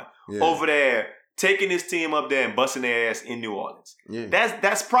Antoine. Yeah. Over there, taking his team up there and busting their ass in New Orleans. Yeah.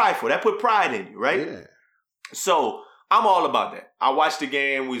 That's prideful. That put pride in you, right? Yeah. So I'm all about that. I watched the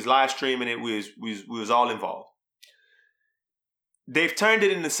game. We was live streaming it. We was all involved. They've turned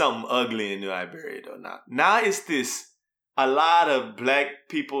it into something ugly in New Iberia though. Now it's this. A lot of black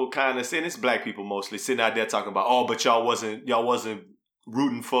people kind of saying, it's black people mostly sitting out there talking about, oh, but y'all wasn't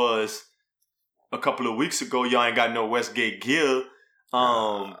rooting for us a couple of weeks ago. Y'all ain't got no Westgate gear.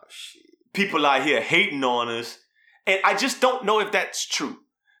 People out here hating on us. And I just don't know if that's true.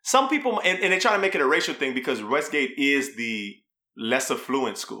 Some people, and they try to make it a racial thing because Westgate is the less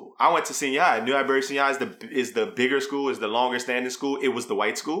affluent school. I went to senior high. New Iberia Senior High is the bigger school, is the longer standing school. It was the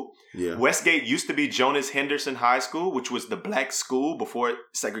white school. Yeah. Westgate used to be Jonas Henderson High School, which was the black school before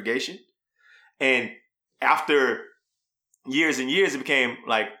segregation. And after years and years, it became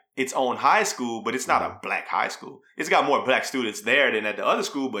like its own high school, but it's not a black high school. It's got more black students there than at the other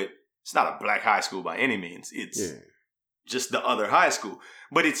school, but it's not a black high school by any means. It's just the other high school.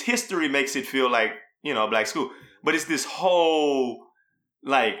 But its history makes it feel like, a black school. But it's this whole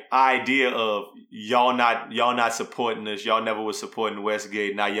like idea of y'all not supporting us. Y'all never was supporting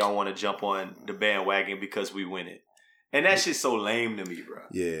Westgate. Now y'all want to jump on the bandwagon because we win it. And that shit's so lame to me, bro.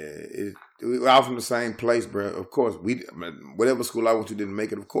 Yeah, we're all from the same place, bro. Of course, whatever school I went to didn't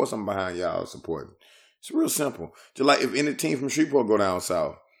make it. Of course, I'm behind y'all supporting. It's real simple. Just like if any team from Shreveport go down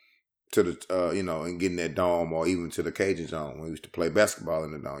south to the, and get in that dome, or even to the Cajun zone when we used to play basketball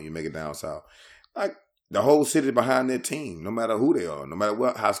in the dome, you make it down south. Like the whole city behind their team, no matter who they are, no matter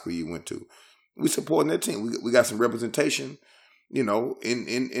what high school you went to, we supporting their team. We got some representation. In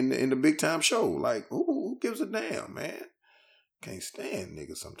the big time show. Like, who gives a damn, man? Can't stand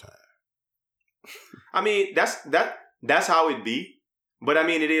niggas sometimes. I mean, that's how it be. But I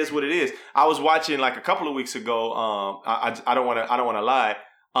mean, it is what it is. I was watching like a couple of weeks ago. I don't want to lie.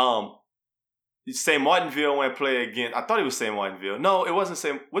 St. Martinville went play against. I thought it was St. Martinville. No, it wasn't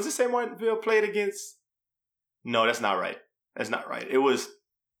St. Was it St. Martinville played against? No, that's not right. That's not right. It was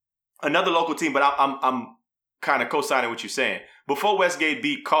another local team. But I'm kind of co-signing what you're saying. Before Westgate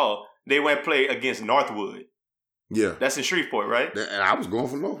beat Call, they went play against Northwood. Yeah. That's in Shreveport, right? And I was going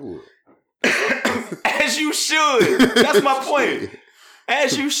for Northwood. As you should. That's my point.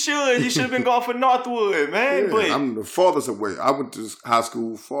 As you should. You should have been going for Northwood, man. Yeah, but I'm the farthest away. I went to high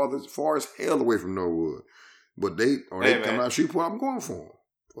school far as hell away from Northwood. But they come out of Shreveport, I'm going for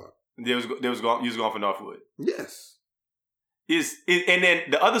them. You was going for Northwood? Yes. And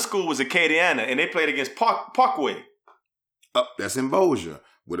then the other school was Acadiana, and they played against Parkway. That's in Bossier.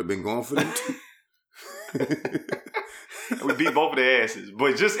 Would have been going for them too. We beat both of their asses,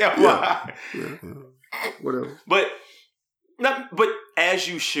 but just FYI. Yeah. Whatever. But as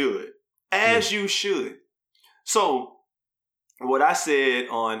you should, you should. So what I said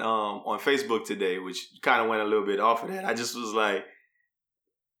on Facebook today, which kind of went a little bit off of that, I just was like,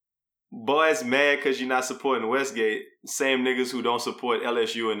 boys mad because you're not supporting Westgate. Same niggas who don't support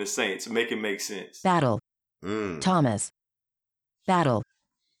LSU and the Saints. Make it make sense. Battle. Thomas. Battle.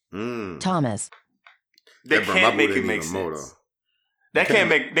 Thomas. They can't make it make sense. They can't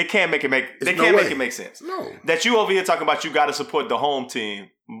make it make sense. No. That you over here talking about you got to support the home team,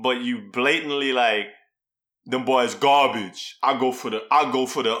 but you blatantly like them boys garbage. I go for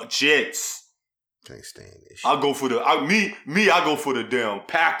the Jets. Can't stand this shit. I go for I go for the damn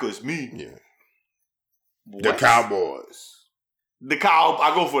Packers. Yeah. What? The Cowboys.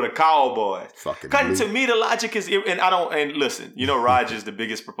 I go for the Cowboys. Fucking Cause to me the logic is, and listen, Raj is the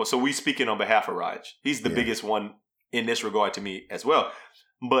biggest proposal. So we speaking on behalf of Raj. He's the biggest one in this regard to me as well.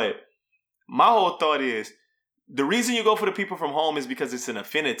 But my whole thought is the reason you go for the people from home is because it's an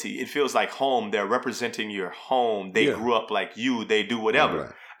affinity. It feels like home. They're representing your home. They grew up like you. They do whatever.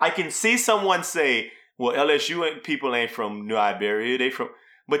 Right. I can see someone say, well, LSU people ain't from New Iberia.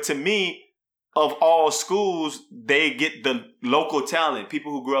 But to me, of all schools, they get the local talent.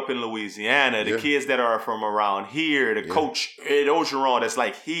 People who grew up in Louisiana, the kids that are from around here, the coach Ed Ogeron that's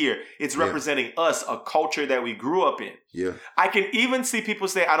like here. It's representing us, a culture that we grew up in. Yeah. I can even see people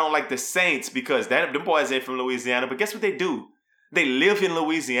say, I don't like the Saints because them boys ain't from Louisiana. But guess what they do? They live in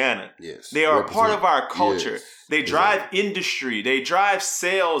Louisiana. Yes. They are a part of our culture. Yes. They drive industry. They drive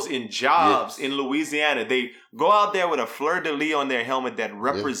sales in jobs in Louisiana. They go out there with a fleur-de-lis on their helmet that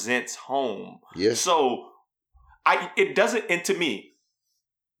represents home. Yes. So it doesn't, and to me,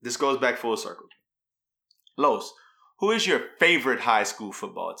 this goes back full circle. Los, who is your favorite high school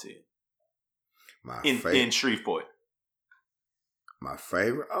football team? In Shreveport? My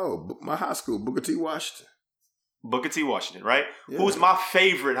favorite? Oh, my high school, Booker T. Washington. Booker T. Washington, right? Yeah. Who's my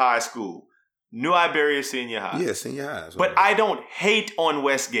favorite high school? New Iberia Senior High. Yeah, Senior High. But I don't hate on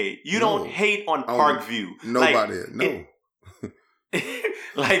Westgate. You don't hate on Parkview. Nobody.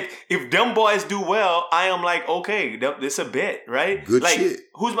 Like, if them boys do well, I am like, okay, this a bet, right? Good shit.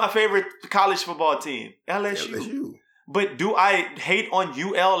 Who's my favorite college football team? LSU. But do I hate on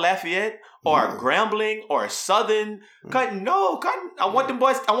UL Lafayette? Or Grambling or Southern. No. I want them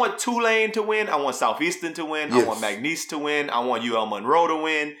boys. I want Tulane to win. I want Southeastern to win. Yes. I want McNeese to win. I want UL Monroe to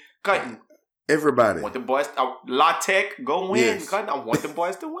win. Everybody. I want them boys. La Tech, go win. Yes. I want them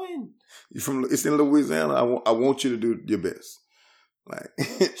boys to win. It's in Louisiana. I want you to do your best. Like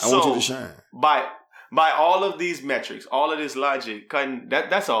I want you to shine. By all of these metrics, all of this logic,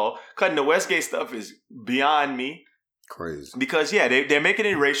 that's all. Cutting the Westgate stuff is beyond me. Crazy. Because they're making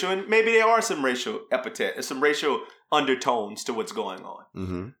it racial, and maybe there are some racial some racial undertones to what's going on.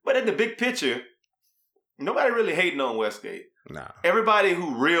 Mm-hmm. But in the big picture, nobody really hating on Westgate. Nah. Everybody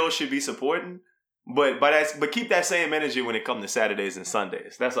who real should be supporting, but keep that same energy when it comes to Saturdays and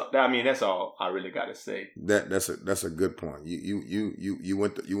Sundays. That's all I really got to say. That's a good point.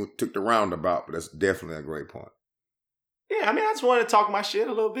 You took the roundabout, but that's definitely a great point. Yeah, I just wanted to talk my shit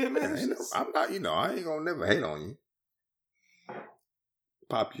a little bit, man. I'm not. I ain't gonna never hate on you.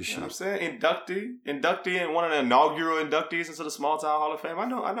 Pop your shit. You know what I'm saying? Inductee, and one of the inaugural inductees into the Small Town Hall of Fame. I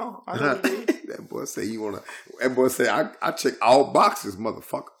know. That boy say That boy say I check all boxes,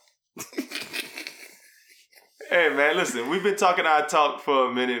 motherfucker. Hey man, listen, we've been talking our talk for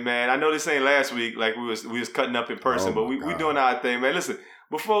a minute, man. I know this ain't last week, like we was cutting up in person, but we doing our thing, man. Listen,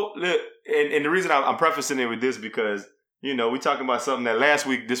 before and the reason I'm prefacing it with this because we talking about something that last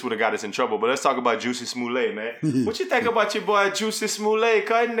week this would have got us in trouble. But let's talk about Juicy Smollett, man. What you think about your boy Juicy Smollett?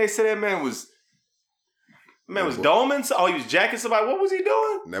 Cutting, they said that man was doming. Oh, he was jacking somebody. What was he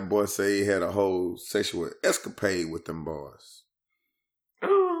doing? That boy say he had a whole sexual escapade with them boys.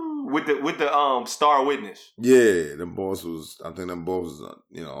 Ooh, with the star witness. Yeah, them boys was. I think them boys was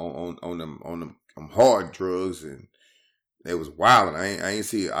on them hard drugs, and they was wilding. I ain't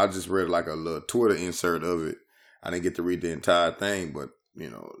see it. I just read like a little Twitter insert of it. I didn't get to read the entire thing, but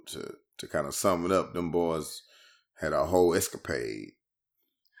to kind of sum it up, them boys had a whole escapade.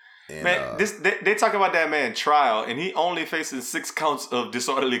 And, man, they talk about that man trial, and he only faces 6 counts of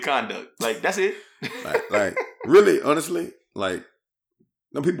disorderly conduct. Like that's it. like really, honestly, like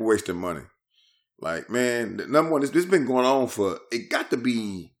them people wasting money. Like man, number one, this been going on for it got to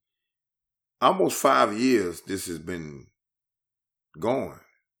be almost 5 years. This has been going.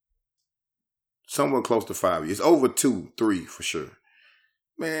 Somewhere close to 5 years. Over 2, 3 for sure.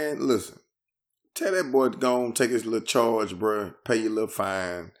 Man, listen. Tell that boy to go on, take his little charge, bro. Pay your little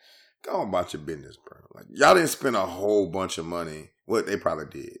fine. Go on about your business, bro. Like y'all didn't spend a whole bunch of money. Well, they probably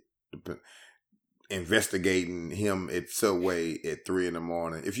did. Investigating him at Subway at 3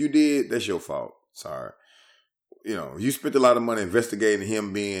 a.m. If you did, that's your fault. Sorry. You spent a lot of money investigating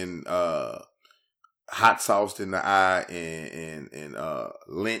him being hot sauced in the eye and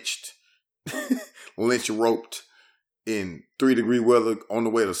lynched lynch roped in 3-degree weather on the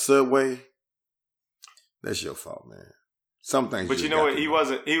way to Subway, that's your fault, man. Some things. But you know what? He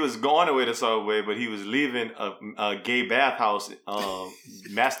was going away to Subway, but he was leaving a gay bathhouse,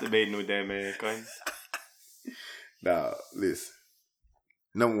 masturbating with that man. Nah, listen.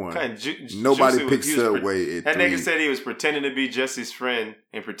 Number one, nobody picks Subway at 3. That nigga said he was pretending to be Jesse's friend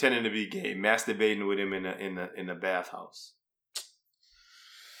and pretending to be gay, masturbating with him in the bathhouse.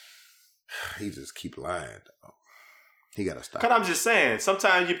 He just keep lying, though. He gotta stop. Cause I'm just saying,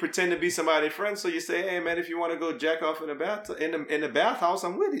 sometimes you pretend to be somebody's friend, so you say, "Hey man, if you want to go jack off in the bathhouse,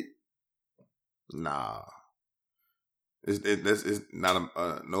 I'm with it." Nah, it's not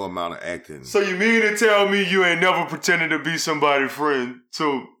no amount of acting. So you mean to tell me you ain't never pretended to be somebody's friend?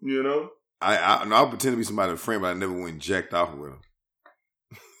 So you know, I pretend to be somebody's friend, but I never went jacked off with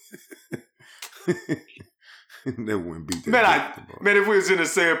him. Never went beat that. Man, if we was in the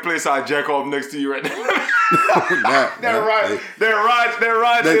same place, I'd jack off next to you right now. That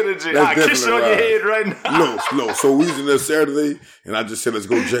Raj energy. I kiss you on your head right now. No. So we was in there Saturday, and I just said, "Let's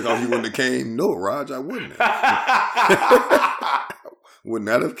go jack off." You wouldn't have came. No, Raj, I wouldn't have. Would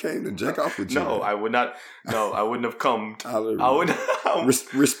not have came to jack off with you. No, I would not. No, I wouldn't have come. I would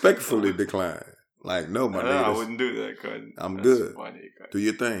respectfully decline. Like, no, my nigga. I wouldn't do that, cuz. I'm good. Do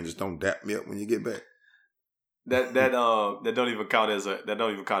your thing. Just don't dap me up when you get back. That don't even count as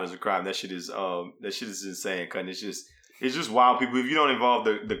a crime. That shit is insane, cuz. It's just wild, people. If you don't involve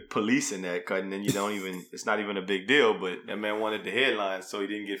the police in that, cuz, then you don't even. It's not even a big deal. But that man wanted the headlines, so he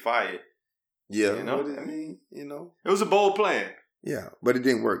didn't get fired. Yeah, you know. I mean, you know, it was a bold plan. Yeah, but it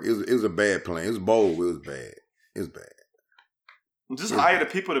didn't work. It was a bad plan. It was bold. It was bad. It was bad. Just hire the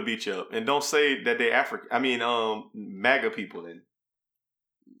people to beat you up, and don't say that they MAGA people. And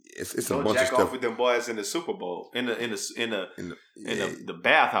it's don't a bunch jack of stuff off with them boys in the Super Bowl in the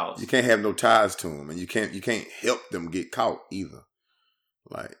bathhouse. You can't have no ties to them, and you can't help them get caught either.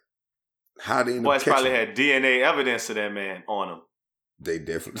 Like how they boys probably had DNA evidence of that man on them. They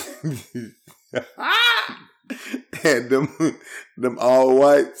definitely had them all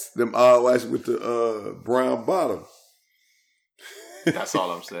whites with the brown bottom. That's all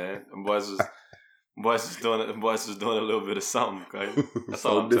I'm saying. Boys is doing a little bit of something. Okay? That's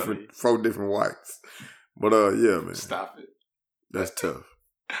all I'm telling you. 4 different whites. But yeah, man. Stop it. That's tough.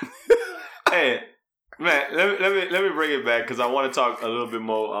 Hey, man, let me bring it back because I want to talk a little bit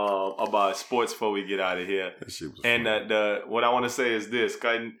more about sports before we get out of here. That shit was and what I want to say is this: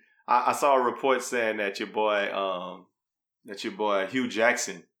 I saw a report saying that your boy Hugh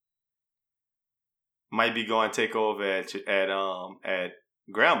Jackson might be going to take over at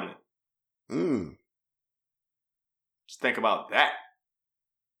Grambling. Just think about that.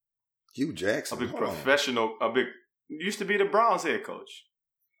 Hugh Jackson, a big professional, used to be the Browns head coach.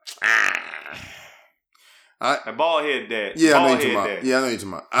 A bald head dad. Yeah, I know you're talking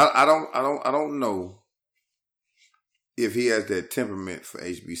about. I don't know if he has that temperament for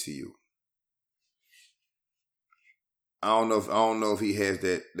HBCU. I don't know if he has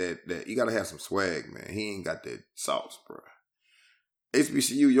that. You gotta have some swag, man. He ain't got that sauce, bro.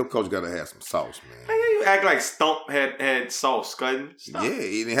 HBCU, your coach gotta have some sauce, man. Man, you act like Stump had sauce, Scudden. Yeah,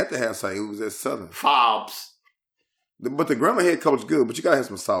 he didn't have to have sauce. He was at Southern. Fobs. But the Grambling head coach good, but you gotta have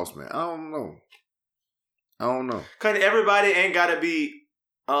some sauce, man. I don't know. Cause everybody ain't gotta be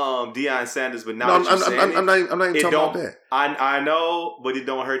Deion Sanders, but now I'm not even talking about that. I know, but it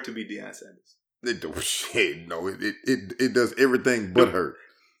don't hurt to be Deion Sanders. It don't shit. No, it does everything but hurt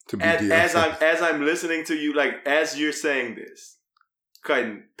to be Deion Sanders. As I'm listening to you, like as you're saying this,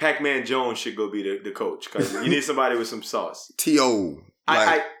 Pac-Man Jones should go be the coach. Cause you need somebody with some sauce. T.O.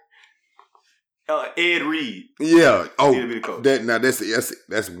 Ed Reed. Yeah. Oh, need to be the coach.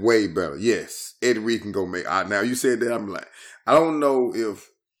 That's way better. Yes, Ed Reed can go make. Now you said that, I'm like, I don't know if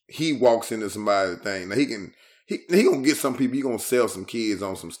he walks into somebody's thing. Now he gonna get some people. He gonna sell some kids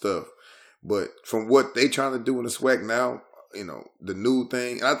on some stuff. But from what they trying to do in the SWAC now, you know, the new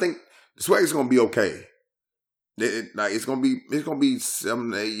thing, and I think the SWAC is gonna be okay. It's gonna be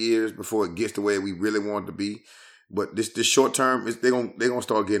 7 to 8 years before it gets the way we really want it to be. But this short term, they're gonna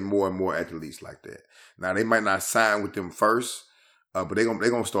start getting more and more athletes like that. Now they might not sign with them first, but they're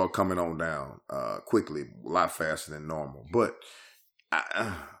gonna start coming on down quickly, a lot faster than normal. But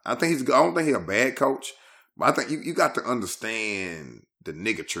I think I don't think he's a bad coach, but I think you got to understand the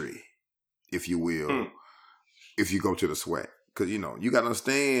nigga tree, if you will, if you go to the SWAC. Because, you know, you got to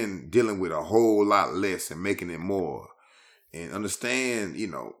understand dealing with a whole lot less and making it more. And understand, you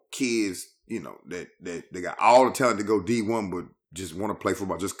know, kids, you know, that they got all the talent to go D1, but just want to play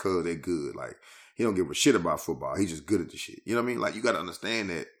football just because they're good. Like, he don't give a shit about football. He's just good at the shit. You know what I mean? Like, you got to understand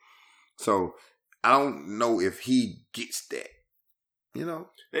that So I don't know if he gets that. You know,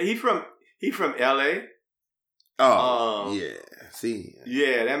 He from L.A. Oh, yeah. See,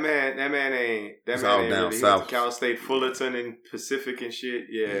 yeah, that man ain't down really. south. Cal State, Fullerton, and Pacific and shit.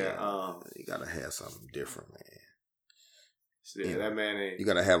 Yeah. You gotta have something different, man. Yeah, that man ain't. You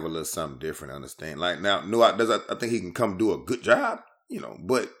gotta have a little something different. Understand? Like now, I think he can come do a good job. You know,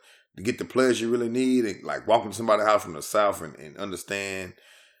 but to get the players you really need, and like walking to somebody's house from the south and understand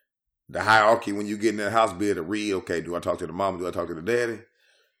the hierarchy when you get in that house, be able to read. Okay, do I talk to the mama? Do I talk to the daddy?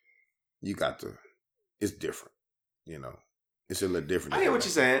 You got to. It's different. You know, it's a little different. I hear what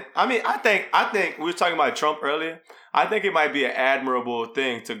you're saying. I mean, I think we were talking about Trump earlier. I think it might be an admirable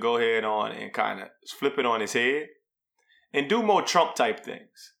thing to go ahead on and kind of flip it on his head and do more Trump type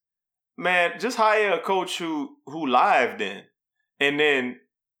things. Man, just hire a coach who live then, and then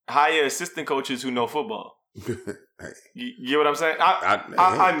hire assistant coaches who know football. You get what I'm saying?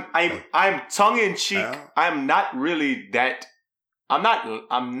 I'm tongue in cheek. I'm not really that. I'm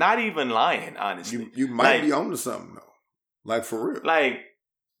not even lying, honestly. You might be on to something though. Like for real. Like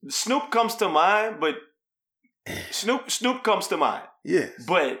Snoop comes to mind, but Snoop comes to mind. Yes.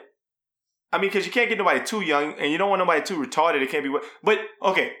 But I mean, because you can't get nobody too young, and you don't want nobody too retarded. It can't be. But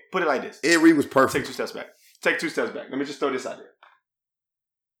okay, put it like this. Ed Reed was perfect. Take two steps back. Let me just throw this out there.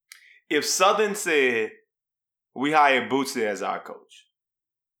 If Southern said we hired Bootsy as our coach,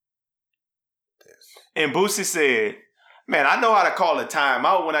 and Bootsy said, man, I know how to call a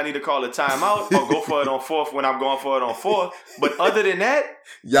timeout when I need to call a timeout or go for it on fourth when I'm going for it on fourth. But other than that,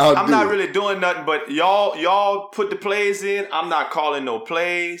 I'm not really doing nothing. But y'all put the plays in. I'm not calling no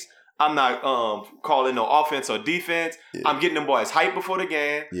plays. I'm not calling no offense or defense. Yeah. I'm getting them boys hyped before the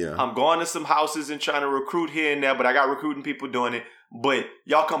game. Yeah. I'm going to some houses and trying to recruit here and there, but I got recruiting people doing it. But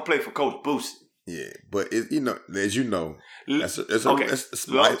y'all come play for Coach Boosie. Yeah, but as you know, that's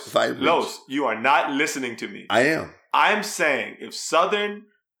Los, you are not listening to me. I am. I'm saying if Southern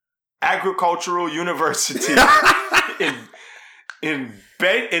Agricultural University in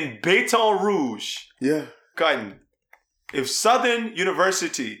Baton Rouge, yeah, Cotton, if Southern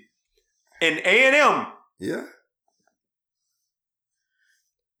University in A&M, yeah,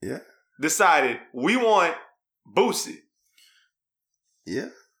 decided we want Boosie,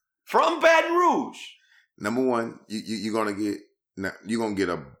 from Baton Rouge. Number one, you're gonna get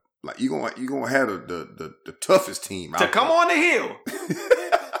a. Like you're gonna have the toughest team to come on the hill.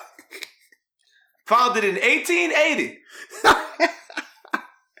 Founded in 1880.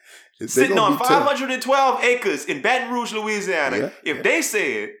 Sitting on 512 acres in Baton Rouge, Louisiana. If they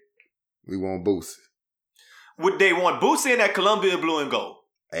said we want Boosie, would they want Boosie in that Columbia blue and gold?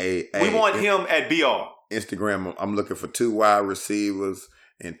 We want him at BR. Instagram, I'm looking for 2 wide receivers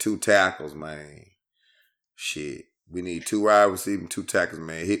and 2 tackles, man. Shit. We need 2 wide receivers and 2 tackles,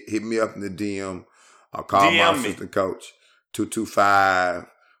 man. Hit me up in the DM. I'll call my assistant coach. 225.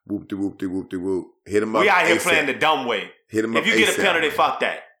 Whoop-de-whoop-de-whoop-de-whoop. Hit him up. We out here ASAP. Playing the dumb way. Hit him up. If you get a penalty, fuck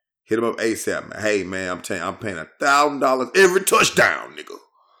that. Hit him up ASAP, man. Hey, man, I'm paying $1,000 every touchdown, nigga.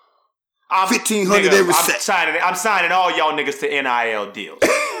 $1,500 every set. I'm signing all y'all niggas to NIL deals.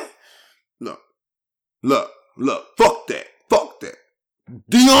 Look. Fuck that.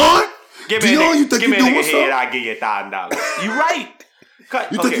 Dion? Dion, you think you doing something? I'll give you $1,000. You right.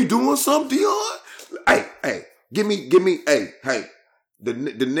 You think you doing something, Dion? Hey, give me. Hey,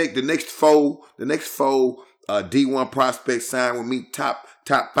 the next four D1 prospects sign with me. Top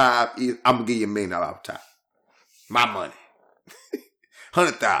 5 is I'm gonna give you $1 million off top. My money.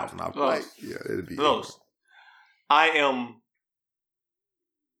 100,000 off. Like, yeah, it'll be close. I am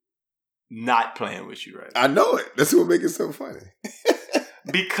not playing with you right now. I know it. That's what makes it so funny.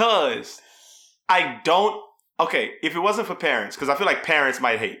 Because I don't. Okay, if it wasn't for parents, because I feel like parents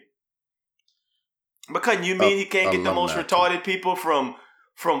might hate. Because you mean he can't get the most retarded people from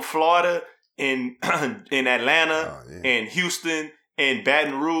Florida and in Atlanta and Houston and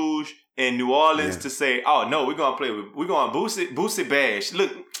Baton Rouge and New Orleans to say, oh no, we're gonna Boosie Bash.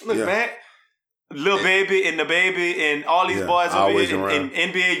 Look, man. Lil Baby and the Baby and all these boys over here and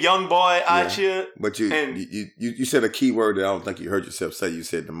NBA young boy out here. But you said a key word that I don't think you heard yourself say. You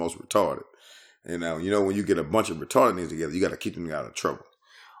said the most retarded. And now, when you get a bunch of retarded niggas together, you got to keep them out of trouble.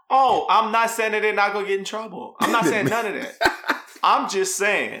 Oh, I'm not saying that they're not going to get in trouble. I'm not saying none of that. I'm just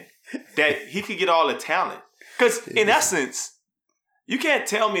saying that he could get all the talent. Because in essence, you can't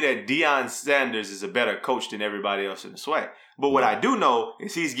tell me that Deion Sanders is a better coach than everybody else in the SWAC. But what I do know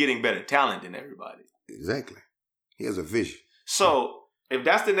is he's getting better talent than everybody. Exactly. He has a vision. So, if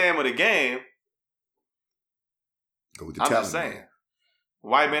that's the name of the game, go with the talent. I'm just saying,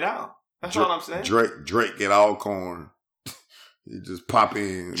 wipe it out. That's all I'm saying. Drake get all corn. You just pop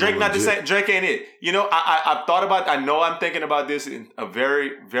in. Drake not the same. Drake ain't it. You know, I've thought about. I know I'm thinking about this in a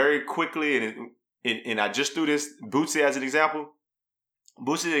very, very quickly, and I just threw this Bootsy as an example.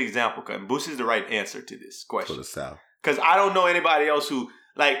 Boosie's an example, because Boosie's the right answer to this question. For the South. Because I don't know anybody else who,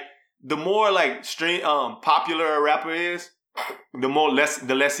 like, the more like popular a rapper is, the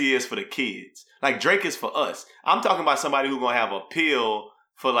less he is for the kids. Like Drake is for us. I'm talking about somebody who's gonna have appeal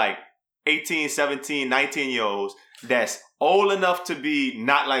for like 18, 17, 19-year-olds that's old enough to be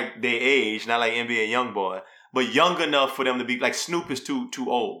not like their age, not like NBA Youngboy, but young enough for them to be like Snoop is too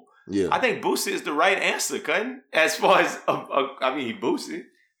old. Yeah, I think Boosie is the right answer, Cutting. As far as he Boosie,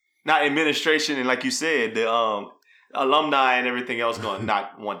 not administration, and like you said, the alumni and everything else gonna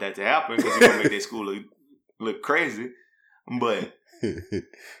not want that to happen because it's gonna make their school look crazy. But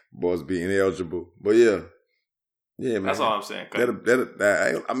boys being eligible, but yeah, man. That's all I'm saying.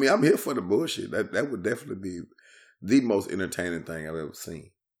 I mean, I'm here for the bullshit. That would definitely be the most entertaining thing I've ever seen.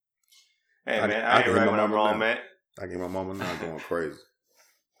 Hey man, I ain't right when I'm wrong, man. I get my mama now going crazy.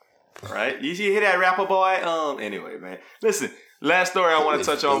 Right? You hear that rapper boy? Anyway, man. Listen, last story I want to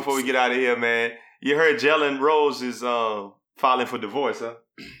touch on before we get out of here, man. You heard Jalen Rose is filing for divorce, huh?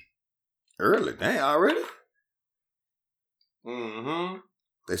 Early, dang, already? Mm-hmm.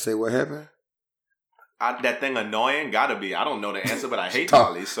 They say what happened? That thing annoying? Gotta be. I don't know the answer, but I hate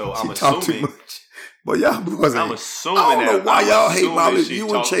Molly, so I'm assuming. But y'all boys I'm assuming I don't know that, why y'all hate Molly.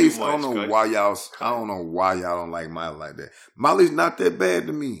 You and Chase, I don't know why y'all don't like Molly like that. Molly's not that bad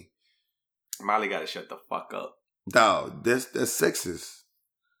to me. Molly gotta shut the fuck up. Dog, that's sexist.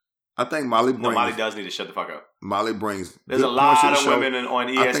 I think Molly brings... No, Molly does need to shut the fuck up. Molly brings... There's a lot of women on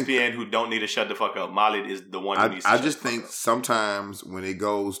ESPN who don't need to shut the fuck up. Molly is the one who needs to shut the fuck up. I just think sometimes when it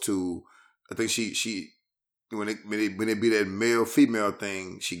goes to... I think she when it be that male-female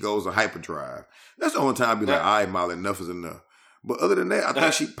thing, she goes to hyperdrive. That's the only time I be like, all right, Molly, enough is enough. But other than that, I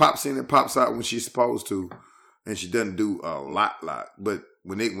think she pops in and pops out when she's supposed to, and she doesn't do a lot. But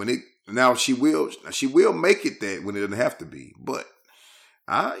now she will make it that when it doesn't have to be. But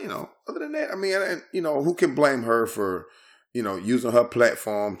other than that, I mean, who can blame her for, using her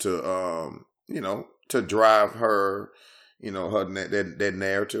platform to, to drive her, her that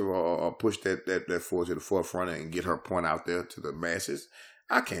narrative or push that forward to the forefront and get her point out there to the masses.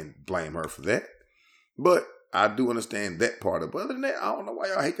 I can't blame her for that. But I do understand that part of it. But other than that, I don't know why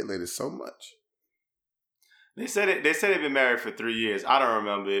y'all hate that lady so much. They said they've been married for 3 years. I don't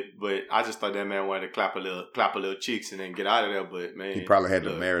remember it, but I just thought that man wanted to clap a little cheeks and then get out of there. But man, he probably had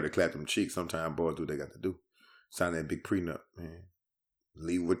to marry to clap them cheeks. Sometimes boys do what they got to do. Sign that big prenup, man.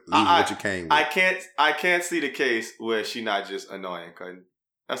 Leave what you came with. I can't see the case where she not just annoying, Cutting.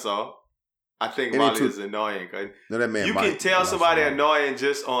 That's all. I think Molly is annoying, Cutting. No, that man. You can tell somebody annoying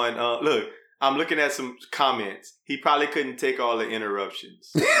just on look. I'm looking at some comments. He probably couldn't take all the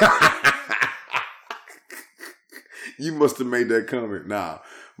interruptions. You must have made that comment. Nah.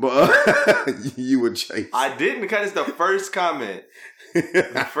 But you would Chase. I didn't, because it's the first comment.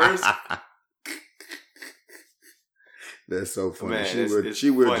 The first. That's so funny. Man, she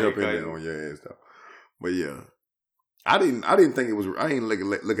will jump in there on your ass though. But yeah. I didn't think it was, I didn't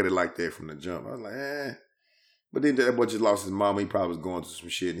look at it like that from the jump. I was like, eh. But then that boy just lost his mama. He probably was going through some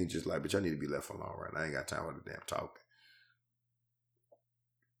shit, and he just like, bitch, I need to be left alone right now. I ain't got time for the damn talking.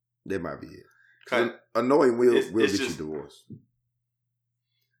 That might be it. Annoying will get you divorced.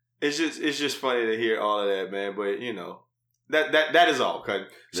 It's just funny to hear all of that, man. But that is all.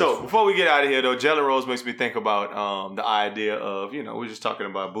 So before we get out of here, though, Jalen Rose makes me think about the idea of we're just talking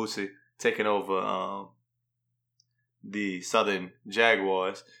about Boosie taking over the Southern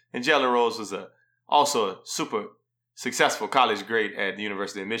Jaguars, and Jalen Rose was also a super successful college grade at the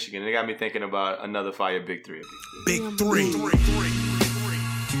University of Michigan. And it got me thinking about another fire Big Three. Big Three.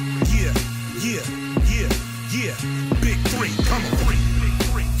 Yeah. Big Three. Come on.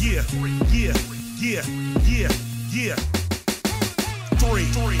 Yeah. Three.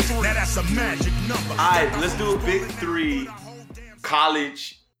 Now that's a magic number. All right, let's do a Big Three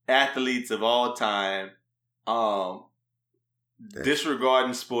college athletes of all time.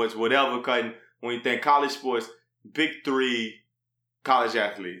 Disregarding sports, whatever, Cutting. When you think college sports, Big Three college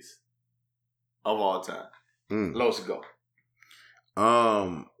athletes of all time. Let's go.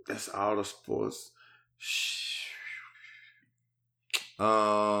 That's all the sports.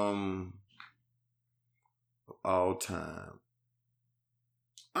 All time.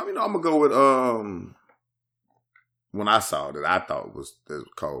 I mean, I'm gonna go with when I saw it, I thought was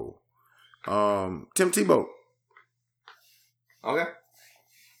cold. Tim Tebow. Okay.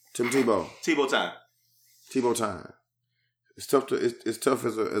 Tim Tebow. Tebow time. It's tough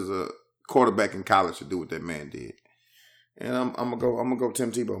as a quarterback in college to do what that man did. And I'm gonna go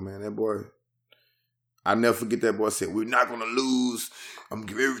Tim Tebow, man. That boy, I never forget that boy said, "We're not gonna lose. I'm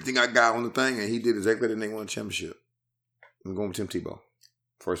gonna give everything I got on the thing," and he did exactly that. And they won a championship. I'm going with Tim Tebow,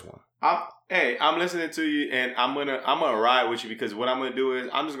 first one. I'm listening to you, and I'm gonna ride with you because what I'm gonna do is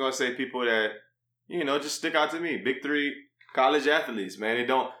I'm just gonna say people that just stick out to me. Big three college athletes, man. They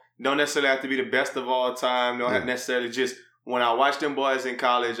don't necessarily have to be the best of all time. Don't have necessarily just when I watched them boys in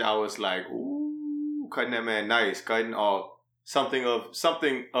college, I was like, ooh, cutting that man nice, cutting off something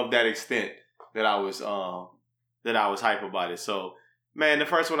of that extent that I was hype about it. So. Man, the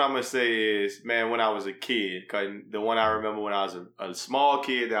first one I'm going to say is, man, when I was a kid, the one I remember when I was a small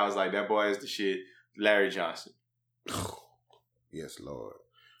kid that I was like, that boy is the shit, Larry Johnson. Yes, Lord.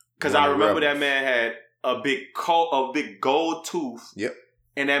 Because I remember that man had a big gold tooth. Yep.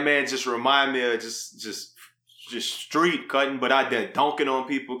 And that man just reminded me of just street cutting, but out there dunking on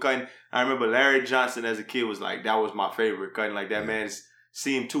people cutting. I remember Larry Johnson as a kid was like, that was my favorite cutting. Like that man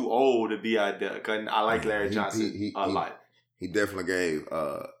seemed too old to be out there cutting. I like Larry Johnson a lot. He definitely gave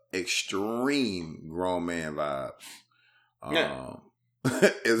extreme grown man vibes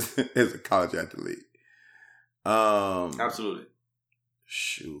as a college athlete. Absolutely.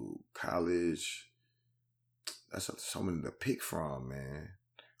 Shoot, college. That's so many to pick from, man.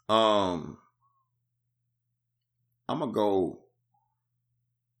 I'm gonna go.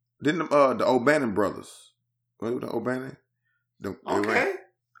 Didn't the O'Bannon brothers? What was the O'Bannon? Okay.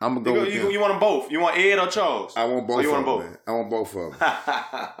 I'm gonna go. You want them both? You want Ed or Charles? I want both. Or you want both? Man. I want both of them.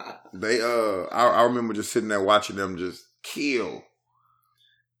 They I remember just sitting there watching them just kill.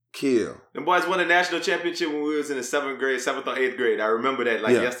 Them boys won a national championship when we was in the 7th or 8th grade. I remember that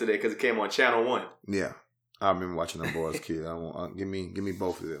yesterday because it came on Channel 1. Yeah, I remember watching them boys kill. I want give me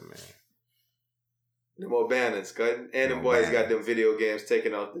both of them, man. Them O'Bannons, cut. And them boys got them video games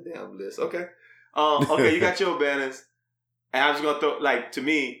taken off the damn list. Okay. Okay, you got your O'Bannons. And I'm just going to throw, to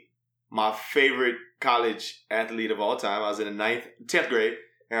me, my favorite college athlete of all time, I was in the 10th grade,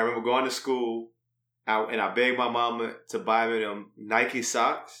 and I remember going to school, and I begged my mama to buy me them Nike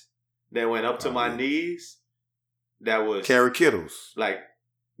socks that went up to my knees. That was... Carrie Kittles. That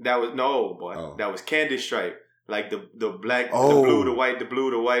was candy stripe. Like the black, the blue, the white, the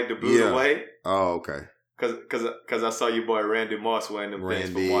blue, the white, the blue, the white. Oh, okay. Cause I saw your boy Randy Moss wearing them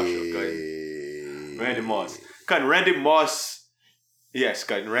things for Marshall. Randy Moss. Cutting Randy Moss. Yes,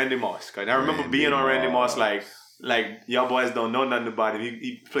 cutting Randy Moss. I remember being on Randy Moss like y'all boys don't know nothing about him.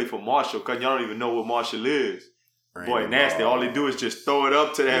 He played for Marshall. Cutting y'all don't even know what Marshall is. Randy boy, nasty. All he do is just throw it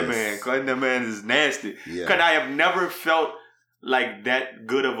up to that man. Cutting that man is nasty. Yeah. Cause I have never felt like that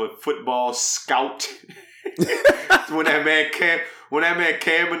good of a football scout. when that man came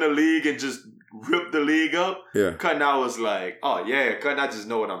in the league and just ripped the league up. Yeah. Cutting I was like, oh yeah, Cutting I just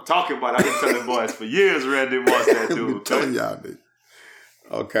know what I'm talking about. I've been telling boys for years Randy Moss that dude. I'm telling y'all this.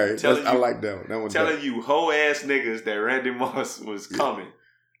 Okay. I like that one. Telling you whole ass niggas that Randy Moss was coming.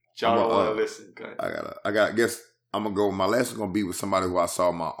 Y'all don't want to listen, Cutting. I guess I'm gonna go. My last one's gonna be with somebody who I saw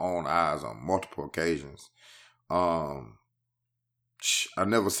with my own eyes on multiple occasions. I've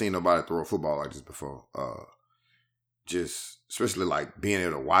never seen nobody throw a football like this before. Just especially like being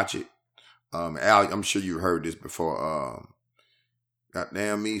able to watch it. Al, I'm sure you heard this before.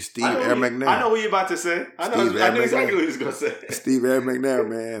 Goddamn me, Steve Air McNair. I know what you're about to say. I knew exactly what he was going to say. Steve Air McNair,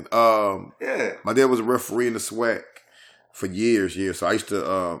 man. Yeah. My dad was a referee in the SWAC for years. So I used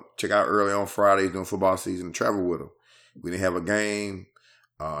to check out early on Fridays during football season and travel with him. We didn't have a game.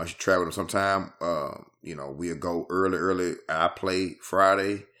 I should travel with him sometime. We'd go early. I play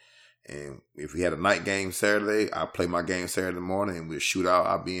Friday. And if we had a night game Saturday, I'd play my game Saturday morning and we'd shoot out.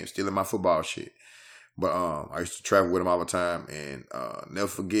 I'd be stealing my football shit. But I used to travel with him all the time and never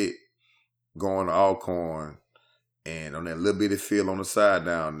forget going to Alcorn and on that little bitty field on the side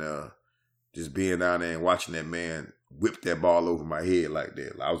down there, just being down there and watching that man whip that ball over my head like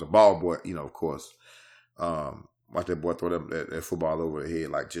that. I was a ball boy, of course. Watch that boy throw that football over the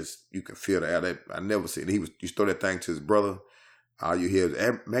head, like just you can feel the air. That I never seen. He used to throw that thing to his brother. All you hear is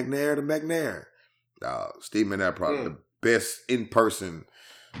McNair to McNair. Steve McNair probably the best in person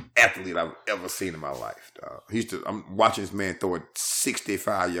athlete I've ever seen in my life. I'm watching this man throw it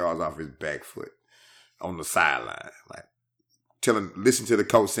 65 yards off his back foot on the sideline, like listen to the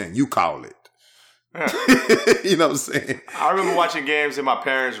coach saying, "You call it." You know what I'm saying? I remember watching games in my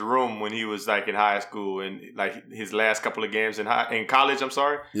parents' room when he was like in high school and like his last couple of games in college. I'm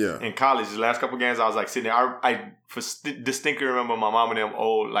sorry. Yeah. In college, his last couple of games, I was like sitting there. I distinctly remember my mom and them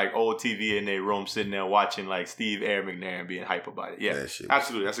old TV in their room sitting there watching like Steve Air McNair being hype about it. Yeah,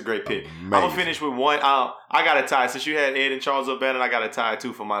 absolutely. That's a great pick. Amazing. I'm gonna finish with one. I got a tie. Since you had Ed and Charles O'Bannon, I got a tie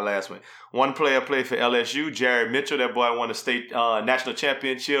too for my last one. One player played for LSU, Jared Mitchell. That boy won a state national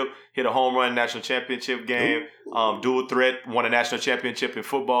championship, hit a home run national championship game. Dual threat, won a national championship in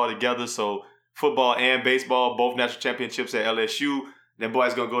football together. So football and baseball, both national championships at LSU. That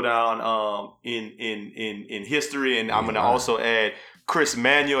boy's gonna go down in history. And I'm gonna also add Chris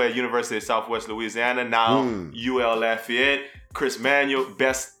Manuel at University of Southwest Louisiana, now UL Lafayette. Chris Manuel,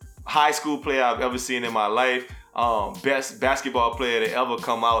 best high school player I've ever seen in my life. Best basketball player to ever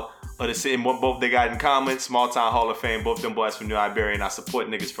come out of the city. Both they got in common, small town Hall of Fame. Both them boys from New Iberia, and I support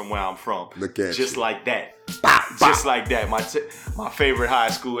niggas from where I'm from. Look at just you. like that. Just like that. My favorite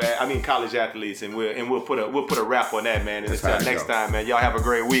college athletes, and we'll put a wrap on that, man. And until next time, man. Y'all have a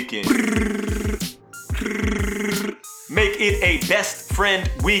great weekend. Make it a best friend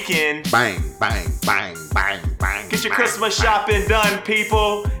weekend. Bang, bang, bang, bang, bang. Get your Christmas shopping done,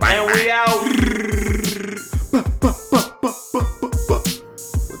 people. And we out.